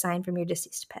might be a sign from your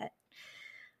deceased pet.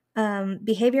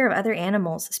 Behavior of other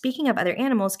animals. Speaking of other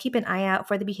animals, keep an eye out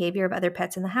for the behavior of other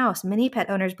pets in the house. Many pet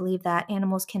owners believe that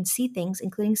animals can see things,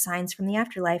 including signs from the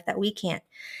afterlife, that we can't.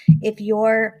 If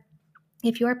your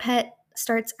pet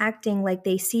starts acting like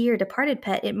they see your departed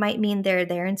pet, it might mean they're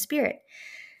there in spirit.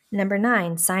 Number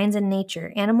 9, signs in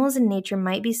nature. Animals in nature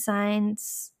might be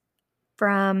signs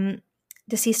from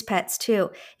deceased pets too.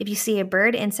 If you see a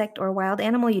bird, insect, or wild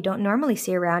animal you don't normally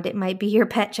see around, it might be your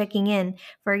pet checking in.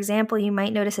 For example, you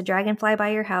might notice a dragonfly by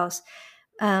your house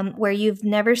where you've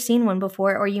never seen one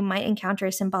before, or you might encounter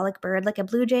a symbolic bird like a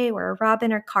blue jay or a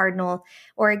robin or cardinal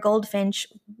or a goldfinch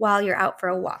while you're out for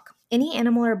a walk. Any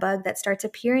animal or bug that starts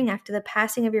appearing after the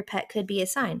passing of your pet could be a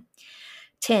sign.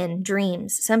 10.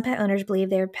 Dreams. Some pet owners believe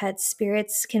their pet's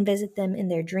spirits can visit them in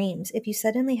their dreams. If you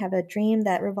suddenly have a dream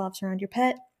that revolves around your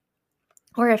pet,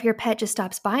 or if your pet just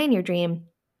stops by in your dream,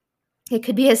 it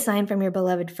could be a sign from your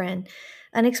beloved friend.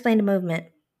 Unexplained movement.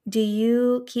 Do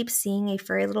you keep seeing a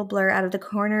furry little blur out of the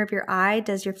corner of your eye?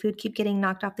 Does your food keep getting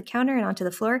knocked off the counter and onto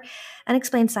the floor?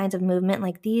 Unexplained signs of movement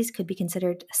like these could be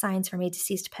considered signs from a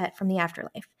deceased pet from the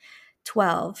afterlife.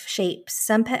 12. Shapes.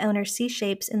 Some pet owners see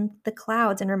shapes in the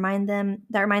clouds and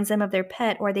reminds them of their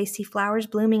pet, or they see flowers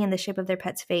blooming in the shape of their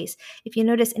pet's face. If you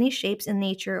notice any shapes in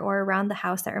nature or around the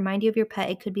house that remind you of your pet,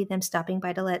 it could be them stopping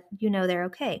by to let you know they're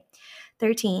okay.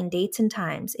 13. Dates and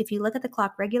times. If you look at the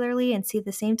clock regularly and see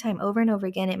the same time over and over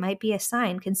again, it might be a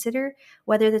sign. Consider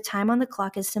whether the time on the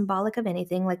clock is symbolic of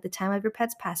anything, like the time of your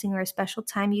pet's passing or a special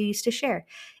time you used to share.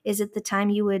 Is it the time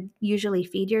you would usually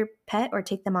feed your pet or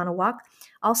take them on a walk?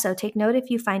 Also, take note if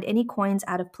you find any coins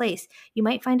out of place. You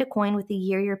might find a coin with the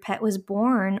year your pet was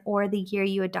born or the year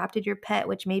you adopted your pet,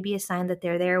 which may be a sign that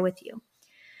they're there with you.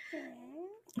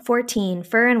 14.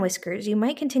 Fur and whiskers. You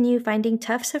might continue finding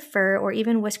tufts of fur or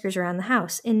even whiskers around the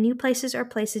house, in new places or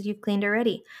places you've cleaned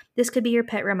already. This could be your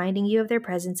pet reminding you of their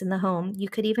presence in the home. You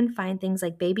could even find things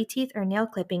like baby teeth or nail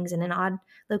clippings in an odd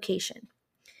location.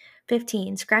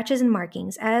 15. Scratches and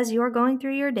markings. As you're going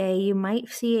through your day, you might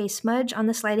see a smudge on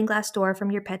the sliding glass door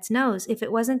from your pet's nose. If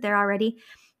it wasn't already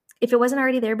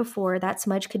there before, that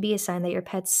smudge could be a sign that your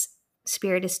pet's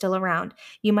spirit is still around.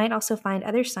 You might also find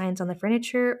other signs on the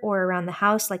furniture or around the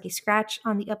house, like a scratch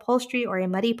on the upholstery or a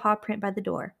muddy paw print by the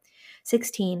door.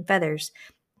 16. Feathers.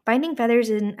 Finding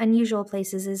feathers in unusual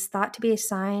places is thought to be a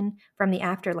sign from the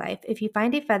afterlife. If you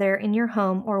find a feather in your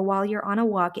home or while you're on a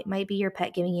walk, it might be your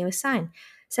pet giving you a sign.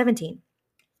 17.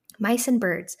 Mice and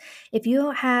birds. If you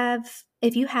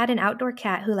had an outdoor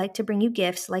cat who liked to bring you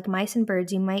gifts like mice and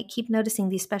birds, you might keep noticing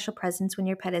these special presents when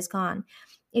your pet is gone.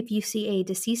 If you see a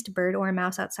deceased bird or a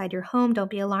mouse outside your home, don't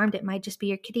be alarmed. It might just be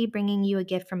your kitty bringing you a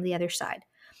gift from the other side.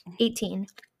 18.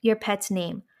 Your pet's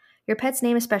name. Your pet's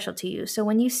name is special to you, so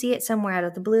when you see it somewhere out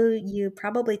of the blue, you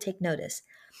probably take notice.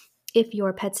 If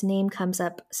your pet's name comes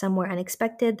up somewhere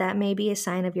unexpected, that may be a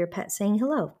sign of your pet saying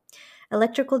hello.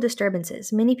 Electrical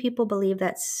disturbances. Many people believe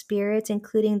that spirits,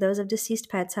 including those of deceased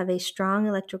pets, have a strong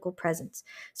electrical presence.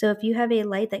 So if you have a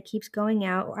light that keeps going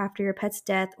out after your pet's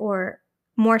death, or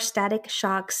more static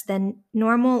shocks than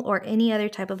normal, or any other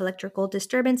type of electrical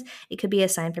disturbance, it could be a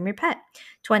sign from your pet.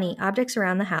 20. Objects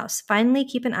around the house. Finally,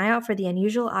 keep an eye out for the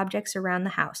unusual objects around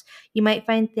the house. You might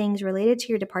find things related to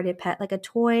your departed pet, like a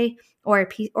toy or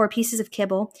pieces of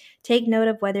kibble. Take note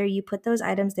of whether you put those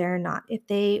items there or not. If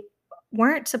they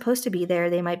weren't supposed to be there,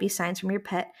 they might be signs from your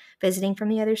pet visiting from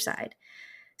the other side.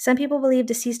 Some people believe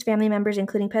deceased family members,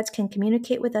 including pets, can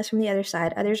communicate with us from the other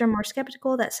side. Others are more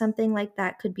skeptical that something like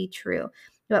that could be true.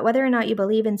 But whether or not you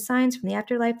believe in signs from the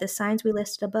afterlife, the signs we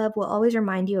listed above will always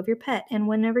remind you of your pet. And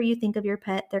whenever you think of your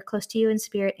pet, they're close to you in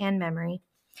spirit and memory.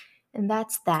 And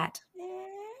that's that.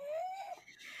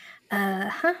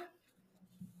 Huh.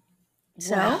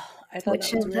 So, Wow, I thought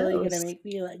which that was of really those? gonna make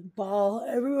me like ball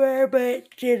everywhere, but it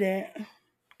didn't.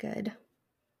 Good.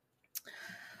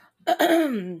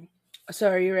 So,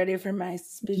 are you ready for my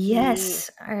spooky?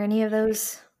 Yes. Are any of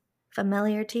those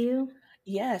familiar to you?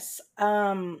 Yes.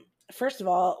 First of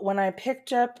all, when I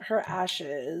picked up her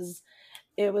ashes,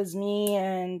 it was me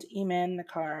and Ema in the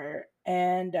car,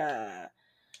 and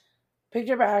picked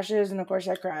up her ashes, and of course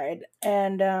I cried.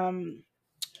 And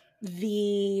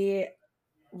the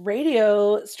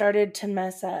radio started to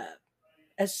mess up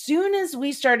as soon as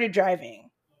we started driving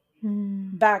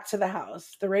back to the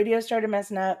house. The radio started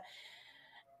messing up,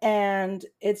 and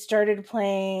it started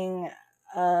playing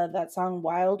that song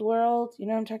Wild World. You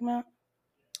know what I'm talking about?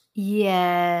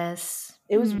 Yes.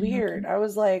 It was weird. I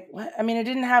was like, what? I mean, it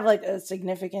didn't have like a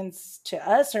significance to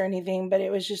us or anything, but it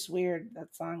was just weird.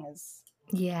 That song is.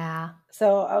 Yeah.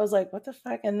 So I was like, what the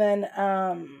fuck? And then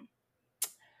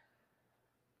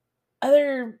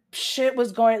other shit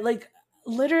was going, like,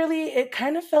 literally it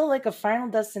kind of felt like a Final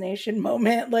Destination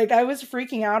moment. Like, I was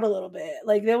freaking out a little bit.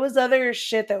 Like, there was other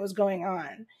shit that was going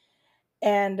on.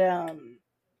 And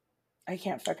I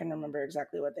can't fucking remember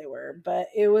exactly what they were, but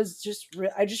it was just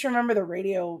I just remember the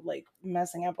radio like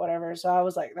messing up, whatever. So I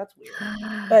was like, that's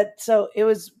weird. But so it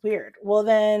was weird. Well,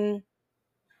 then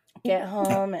get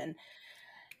home, and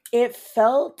it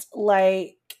felt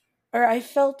like, or I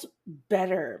felt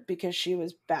better because she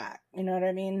was back. You know what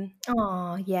I mean?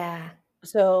 Oh, yeah.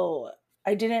 So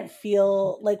I didn't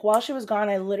feel like, while she was gone,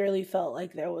 I literally felt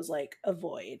like there was like a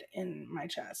void in my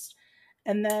chest.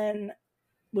 And then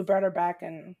we brought her back,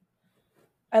 and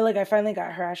I finally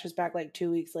got her ashes back like 2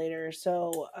 weeks later.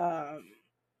 So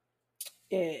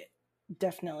it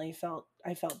definitely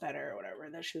I felt better or whatever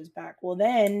that she was back. Well,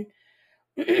 then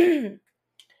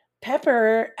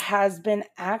Pepper has been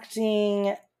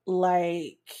acting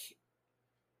like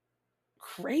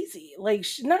crazy. Like,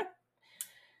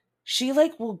 she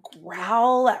like will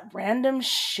growl at random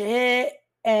shit,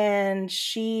 and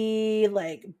she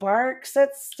like barks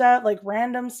at stuff, like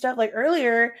random stuff. Like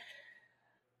earlier,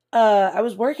 I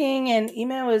was working and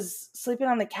Ema was sleeping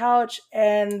on the couch,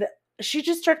 and she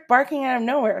just started barking out of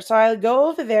nowhere. So I go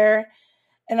over there,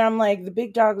 and I'm like, the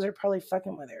big dogs are probably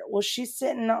fucking with her. Well, she's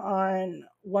sitting on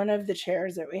one of the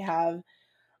chairs that we have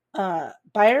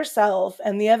by herself,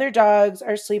 and the other dogs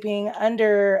are sleeping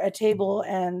under a table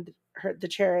and the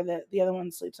chair that the other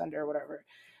one sleeps under or whatever.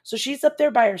 So she's up there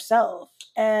by herself,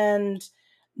 and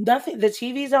nothing, the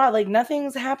TV's on, like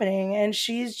nothing's happening, and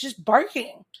she's just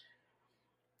barking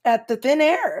at the thin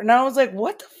air. And I was like,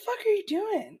 what the fuck are you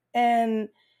doing? And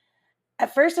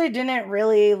at first I didn't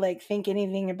really like think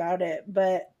anything about it,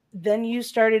 but then you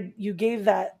gave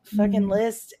that fucking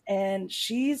list, and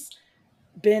she's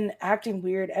been acting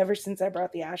weird ever since I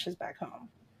brought the ashes back home.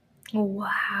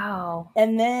 Wow.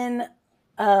 And then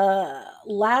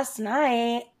last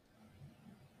night,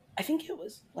 I think it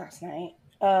was last night,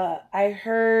 I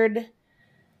heard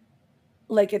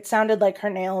like it sounded like her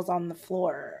nails on the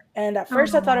floor. And at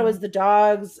first I thought it was the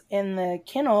dogs in the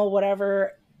kennel,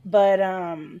 whatever, but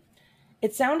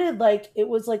it sounded like it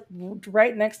was like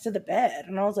right next to the bed.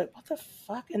 And I was like, what the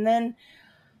fuck? And then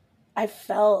I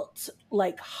felt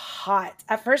like hot.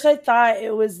 At first I thought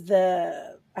it was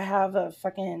I have a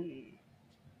fucking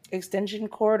extension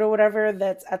cord or whatever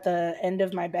that's at the end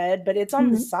of my bed, but it's on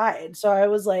the Mhm. side. So I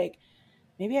was like,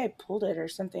 maybe I pulled it or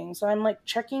something. So I'm like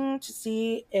checking to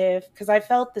see because I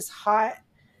felt this hot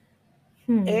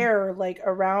Hmm. air like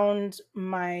around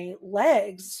my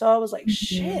legs. So I was like, Mhm.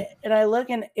 shit. And I look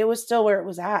and it was still where it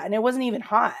was at and it wasn't even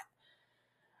hot.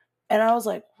 And I was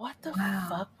like, what the Wow.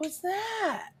 fuck was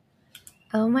that?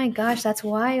 Oh my gosh, that's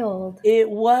wild. It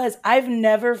was. I've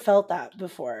never felt that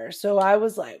before. So I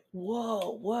was like,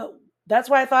 whoa, what? That's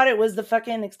why I thought it was the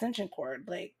fucking extension cord.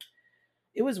 Like,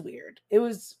 it was weird. It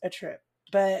was a trip.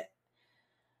 But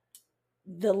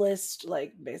the list,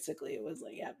 like, basically it was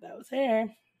like, yeah, that was her.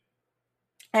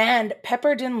 And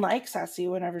Pepper didn't like Sassy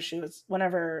whenever she was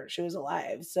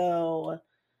alive. So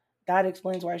that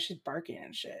explains why she's barking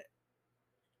and shit.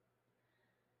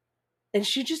 And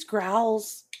she just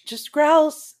growls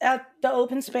at the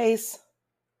open space.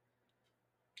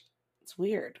 It's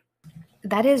weird.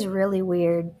 That is really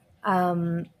weird.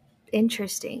 Um,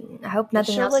 Interesting. I hope But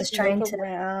nothing she'll else like is look trying to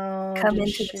around come and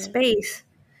into the shit. space.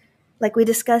 Like we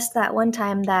discussed that one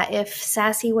time that if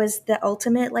Sassy was the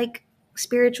ultimate like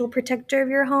spiritual protector of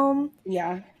your home,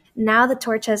 Yeah. now the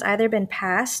torch has either been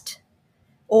passed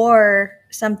or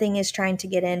something is trying to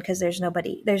get in because there's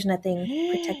nothing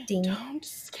protecting. Don't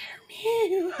scare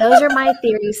me. Those are my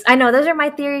theories. I know those are my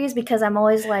theories because I'm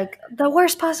always like the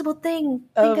worst possible thing.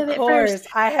 Think Of of it first. course.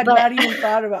 I had But not even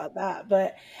thought about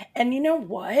that. And you know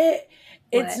what?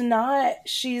 what?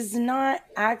 She's not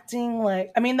acting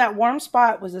like, I mean, that warm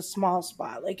spot was a small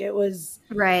spot. Like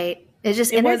Right. It's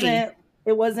just it energy. wasn't,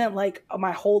 it wasn't like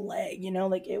my whole leg,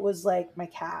 like it was like my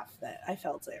calf that I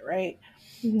felt it, right?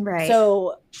 Right.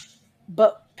 So,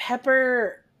 but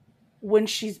Pepper, when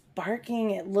she's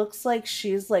barking, it looks like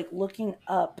she's like looking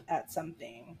up at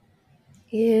something.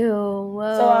 Ew.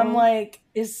 So I'm Whoa. like,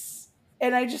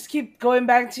 and I just keep going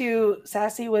back to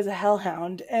Sassy was a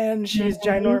hellhound and she's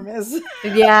Mhm. ginormous.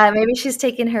 Yeah, maybe she's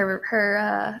taking her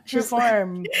Her she's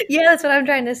form. yeah, that's what I'm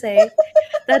trying to say.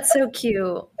 That's so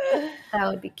cute. That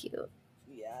would be cute.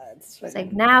 Yeah, it's It's like,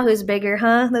 fucking now weird. who's bigger,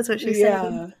 huh? That's what she's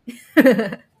saying.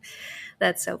 Yeah,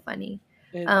 That's so funny.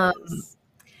 it Um, is.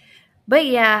 but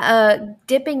yeah,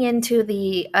 dipping into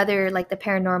the other, like the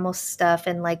paranormal stuff,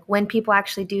 and like when people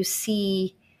actually do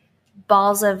see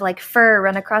balls of like fur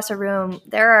run across a room,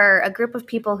 there are a group of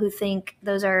people who think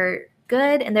those are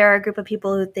good, and there are a group of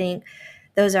people who think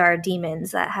those are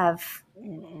demons that have,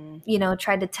 Mm-mm.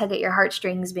 tried to tug at your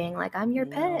heartstrings, being like, I'm your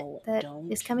pet No, that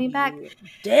is don't coming back. you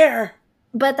dare.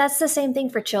 But that's the same thing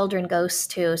for children ghosts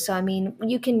too. So I mean,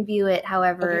 you can view it Okay,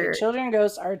 however children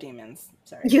ghosts are demons.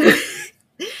 Sorry. you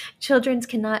children's,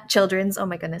 oh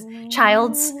my goodness,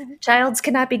 child's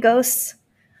cannot be ghosts,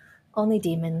 only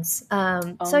demons.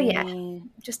 So yeah, Only,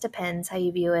 just depends how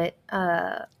you view it.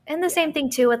 And the yeah. same thing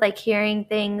too with like hearing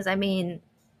things. I mean,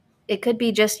 it could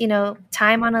be just,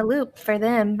 time on a loop for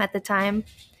them at the time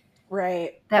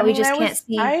Right. I that we mean, just can't I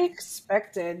see.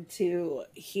 expected to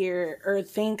hear or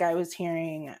think I was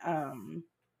hearing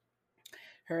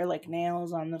her like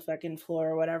nails on the fucking floor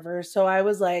or whatever. So I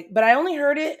was like, but I only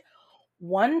heard it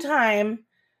one time,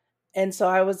 and so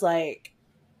I was like,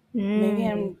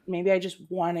 Mm, maybe I just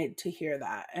wanted to hear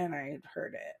that, and I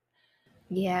heard it.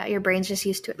 yeah, your brain's just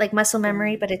used to it, like muscle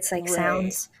memory, but it's like Right,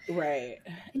 sounds. right.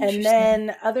 And Interesting.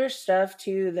 then other stuff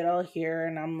too that I'll hear,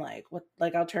 and I'm like, what?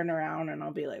 Like I'll turn around and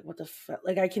I'll be like, what the fuck?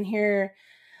 Like I can hear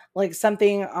like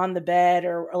something on the bed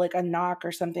or like a knock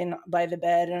or something by the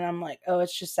bed, and I'm like, oh,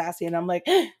 it's just Sassy, and I'm like,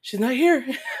 she's not here.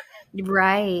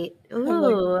 Right. I'm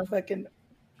like Ooh. fucking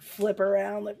flip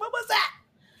around, like, what was that?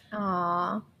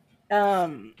 Aw.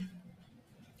 Um,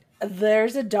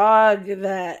 there's a dog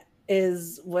that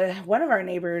is one of our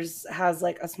neighbors has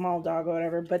like a small dog or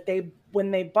whatever, but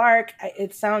when they bark,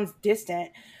 it sounds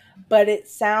distant, but it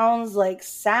sounds like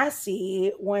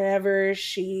Sassy whenever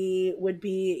she would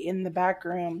be in the back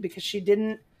room because she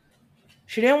didn't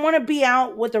want to be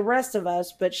out with the rest of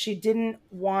us, but she didn't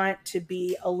want to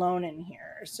be alone in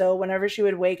here. So whenever she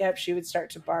would wake up, she would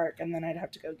start to bark and then I'd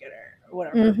have to go get her or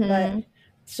whatever. But Mm-hmm.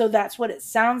 so that's what it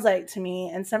sounds like to me.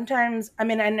 And sometimes, I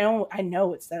mean, I know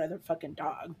it's that other fucking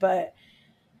dog, but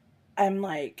I'm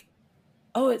like,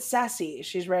 oh, it's Sassy.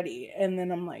 She's ready. And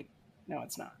then I'm like, no,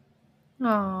 it's not.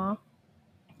 Aw.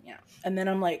 Yeah. And then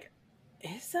I'm like,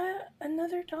 is that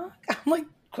another dog? I'm like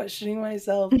questioning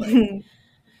myself. Like,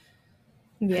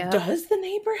 Yep. does the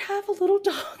neighbor have a little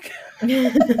dog?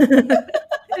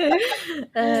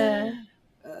 uh,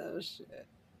 Oh, shit.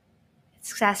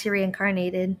 it's Sassy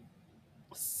reincarnated.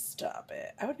 Stop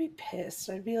it. I would be pissed.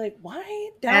 I'd be like, why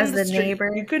down As the the street? You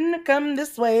neighbor. couldn't have come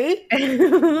this way?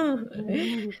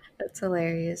 That's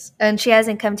hilarious. And she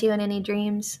hasn't come to you in any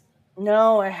dreams?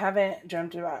 No, I haven't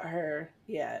dreamt about her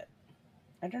yet.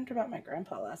 I dreamt about my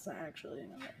grandpa last night, actually.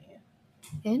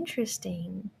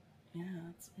 Interesting. Yeah,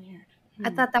 that's weird. I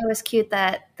thought that was cute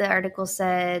that the article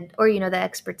said, or, the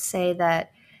experts say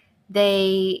that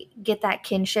they get that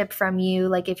kinship from you.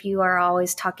 Like if you are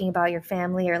always talking about your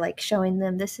family or like showing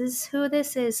them this is who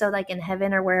this is. So like in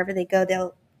heaven or wherever they go,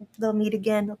 they'll meet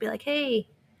again. They'll be like, hey,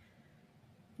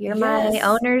 you're my Yes.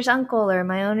 owner's uncle or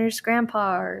my owner's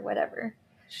grandpa or whatever.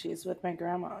 She's with my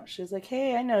grandma. She's like,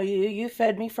 hey, I know you. You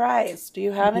fed me fries. Do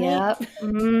you have any? Yep.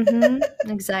 Mm-hmm.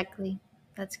 Exactly.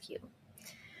 That's cute.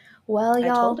 Well, I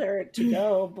told y'all. her to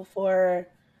go before,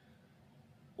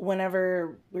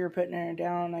 whenever we were putting her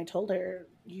down, I told her,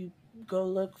 you go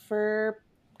look for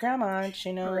grandma and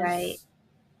she Right. knows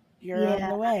you're on Yeah.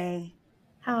 the way.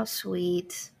 How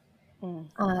sweet.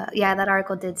 Mm. Yeah, that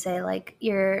article did say like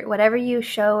your whatever you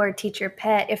show or teach your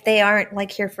pet, if they aren't like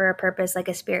here for a purpose, like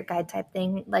a spirit guide type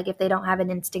thing, like if they don't have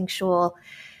an instinctual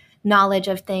knowledge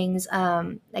of things,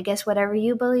 I guess whatever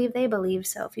you believe, they believe.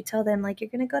 So if you tell them like you're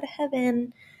gonna go to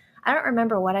heaven, I don't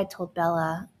remember what I told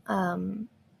Bella.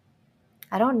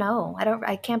 I don't know.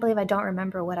 I can't believe I don't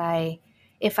remember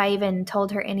if I even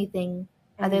told her anything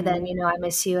other than, Mm-hmm. I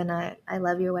miss you and I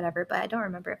love you or whatever, but I don't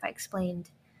remember if I explained.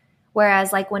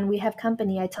 Whereas, like, when we have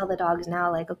company, I tell the dogs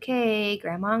now, like, okay,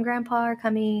 grandma and grandpa are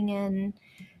coming and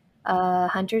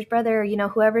Hunter's brother,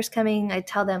 whoever's coming, I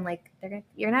tell them, like, you're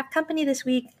going to have company this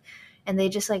week. And they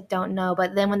just, like, don't know.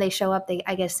 But then when they show up,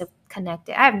 I guess, they connect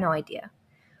it. I have no idea.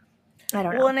 I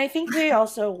don't Well, know. and I think they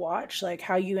also watch like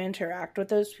how you interact with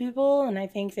those people, and I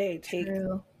think they take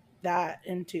True. that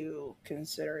into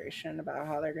consideration about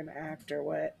how they're going to act or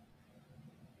what.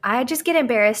 I just get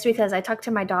embarrassed because I talk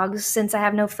to my dogs since I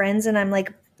have no friends and I'm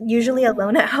like usually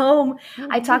alone at home.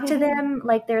 I talk to them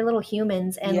like they're little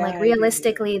humans and Yeah, like I do too.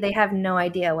 realistically they have no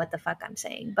idea what the fuck I'm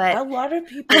saying. But A lot of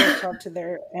people talk to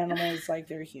their animals like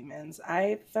they're humans.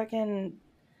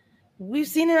 We've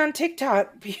seen it on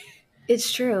TikTok.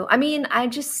 it's true. I mean, I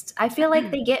feel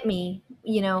like they get me,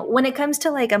 when it comes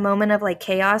to like a moment of like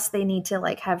chaos, they need to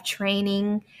like have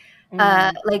training,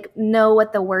 Mm. like know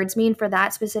what the words mean for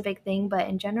that specific thing, but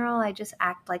in general, I just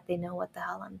act like they know what the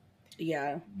hell I'm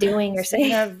Yeah. doing or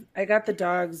Speaking saying. of, I got the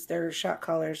dogs their shock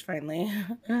collars finally.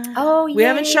 Oh, We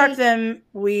haven't yay. shocked them.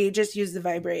 We just use the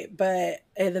vibrate, but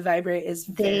the vibrate is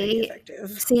very They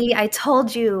effective. see, I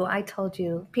told you. I told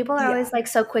you. People are Yeah. always like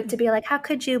so quick to be like, "How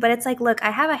could you?" But it's like, look,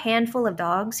 I have a handful of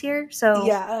dogs here, so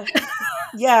Yeah.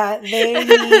 Yeah, they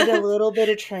need a little bit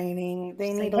of training.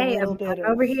 They she's like, need a "Hey, little I'm bit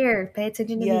over of, here. Pay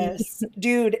attention to me." yes,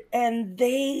 dude. And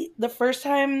the first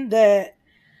time that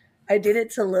I did it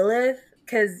to Lilith,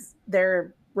 because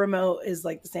their remote is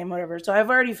like the same, whatever. So I've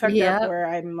already fucked up Yep. where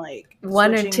I'm like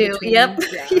One or switching two. Yep.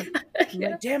 between, yeah. I'm Yeah.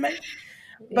 like, damn it.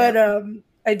 But Yep.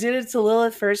 I did it to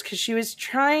Lilith first because she was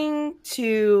trying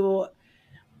to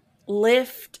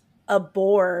lift a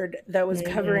board that was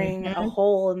covering a Mhm.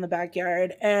 hole in the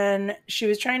backyard, and she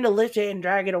was trying to lift it and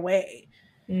drag it away.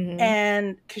 Mhm.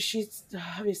 And because she's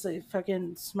obviously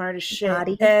fucking smart as shit,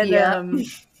 Naughty. and Yep.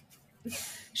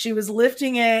 she was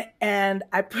lifting it, and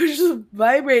I pushed the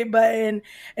vibrate button,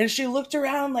 and she looked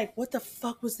around like, what the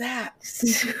fuck was that?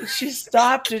 She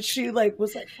stopped, and she like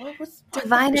was like, what the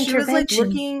Divine she was like intervention.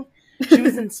 looking, she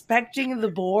was inspecting the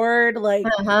board like,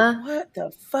 Uh-huh. what the How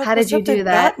fuck was, did you do something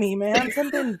that? got me, man,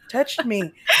 something touched me.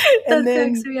 and That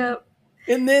cracks then me up.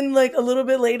 and then like a little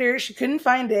bit later she couldn't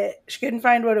find it, she couldn't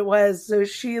find what it was, so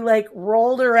she like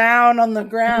rolled around on the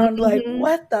ground like, Mhm.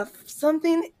 what the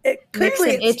something, it Makes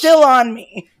clearly an it's itch. still on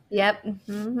me. Yep.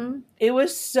 Mhm. It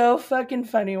was so fucking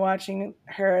funny watching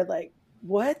her like,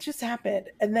 what just happened?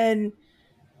 And then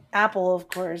Apple, of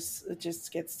course,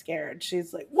 just gets scared.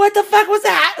 She's like, what the fuck was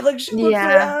that? Like she looks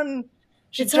Yeah. around,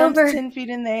 she It's jumps over. 10 feet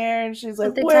in the air, and she's like,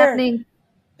 Something's where? happening.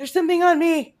 There's something on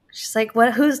me. She's like,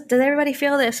 "What? Does everybody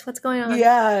feel this? What's going on?"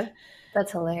 Yeah.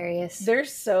 That's hilarious. They're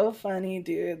so funny,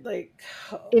 dude. Like,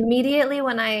 oh. Immediately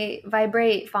when I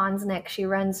vibrate Fawn's neck, she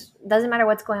runs. Doesn't matter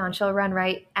what's going on, she'll run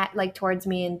right at like towards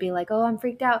me and be like, "Oh, I'm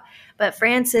freaked out." But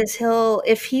Francis,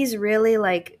 if he's really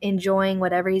like enjoying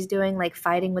whatever he's doing, like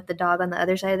fighting with the dog on the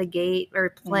other side of the gate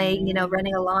or playing, Mm-hmm.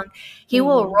 running along, he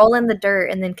will Mm-hmm. roll in the dirt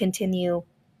and then continue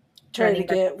Try to running.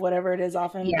 get whatever it is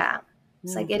off him. Yeah, Yeah.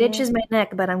 it's like it Mm-hmm. itches my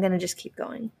neck, but I'm gonna just keep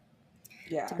going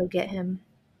to Yeah. go get him.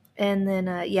 And then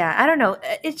yeah, I don't know,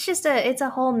 it's a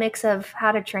whole mix of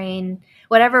how to train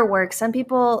whatever works. Some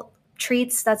people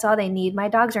treats, that's all they need. My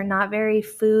dogs are not very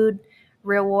food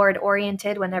reward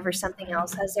oriented whenever something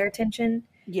else has their attention.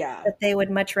 Yeah. that they would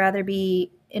much rather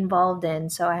be involved in.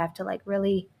 So I have to like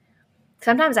really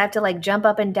sometimes I have to like jump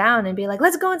up and down and be like,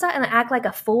 let's go inside and act like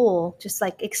a fool, just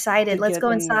like To excited. Let's get go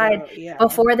them to inside go. Yeah.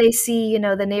 before they see,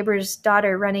 the neighbor's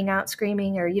daughter running out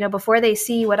screaming or, before they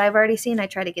see what I've already seen, I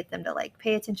try to get them to like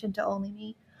pay attention to only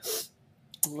me.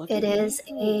 Look It at is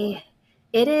you.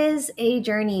 a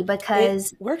journey It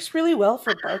because works really well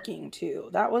for barking too.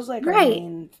 That was like our right.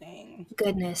 main thing.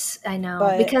 Goodness, I know.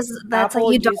 But Because that's like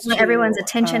Apple you don't used want everyone's to,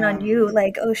 attention on you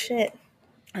like, oh shit.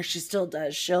 or she still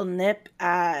does, she'll nip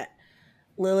at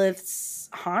Lilith's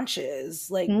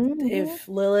haunches. Like Hmm. if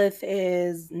Lilith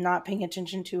is not paying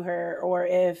attention to her, or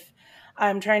if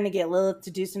I'm trying to get Lilith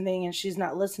to do something and she's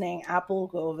not listening, Apple will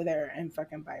go over there and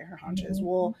fucking bite her haunches.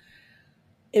 Well,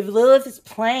 if Lilith is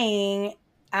playing,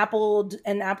 Apple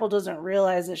doesn't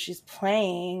realize that she's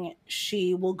playing,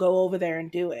 she will go over there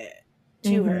and do it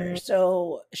to her. Hmm.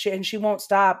 So she won't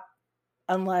stop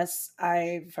unless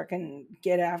I fucking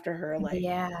get after her. Like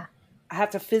Yeah, I have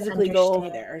to physically go over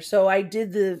understand. there. So I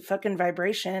did the fucking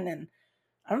vibration and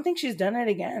I don't think she's done it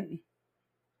again.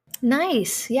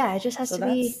 Nice. Yeah, it just has So to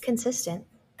be that's consistent.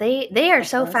 They are a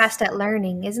so plus. fast at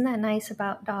learning. Isn't that nice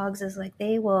about dogs? Is like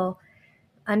they will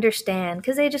understand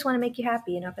because they just want to make you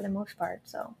happy, for the most part.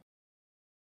 So,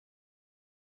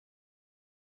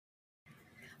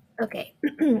 okay.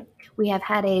 We have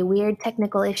had a weird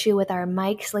technical issue with our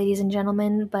mics, ladies and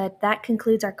gentlemen, but that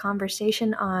concludes our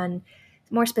conversation on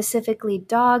more specifically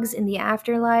dogs in the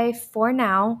afterlife for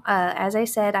now. As I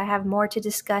said, I have more to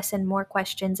discuss and more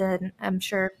questions, and I'm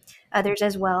sure others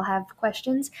as well have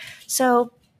questions.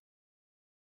 So,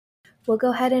 we'll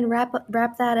go ahead and wrap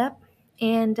that up,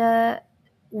 and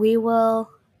we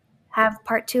will have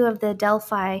part 2 of the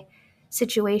Delphi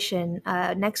situation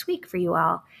next week for you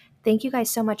all. Thank you guys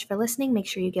so much for listening. Make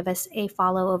sure you give us a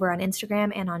follow over on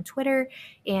Instagram and on Twitter,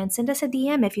 and send us a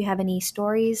DM if you have any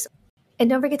stories. And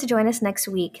don't forget to join us next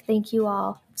week. Thank you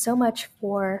all so much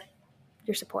for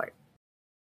your support.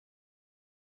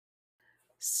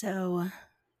 So,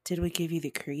 did we give you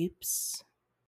the creeps?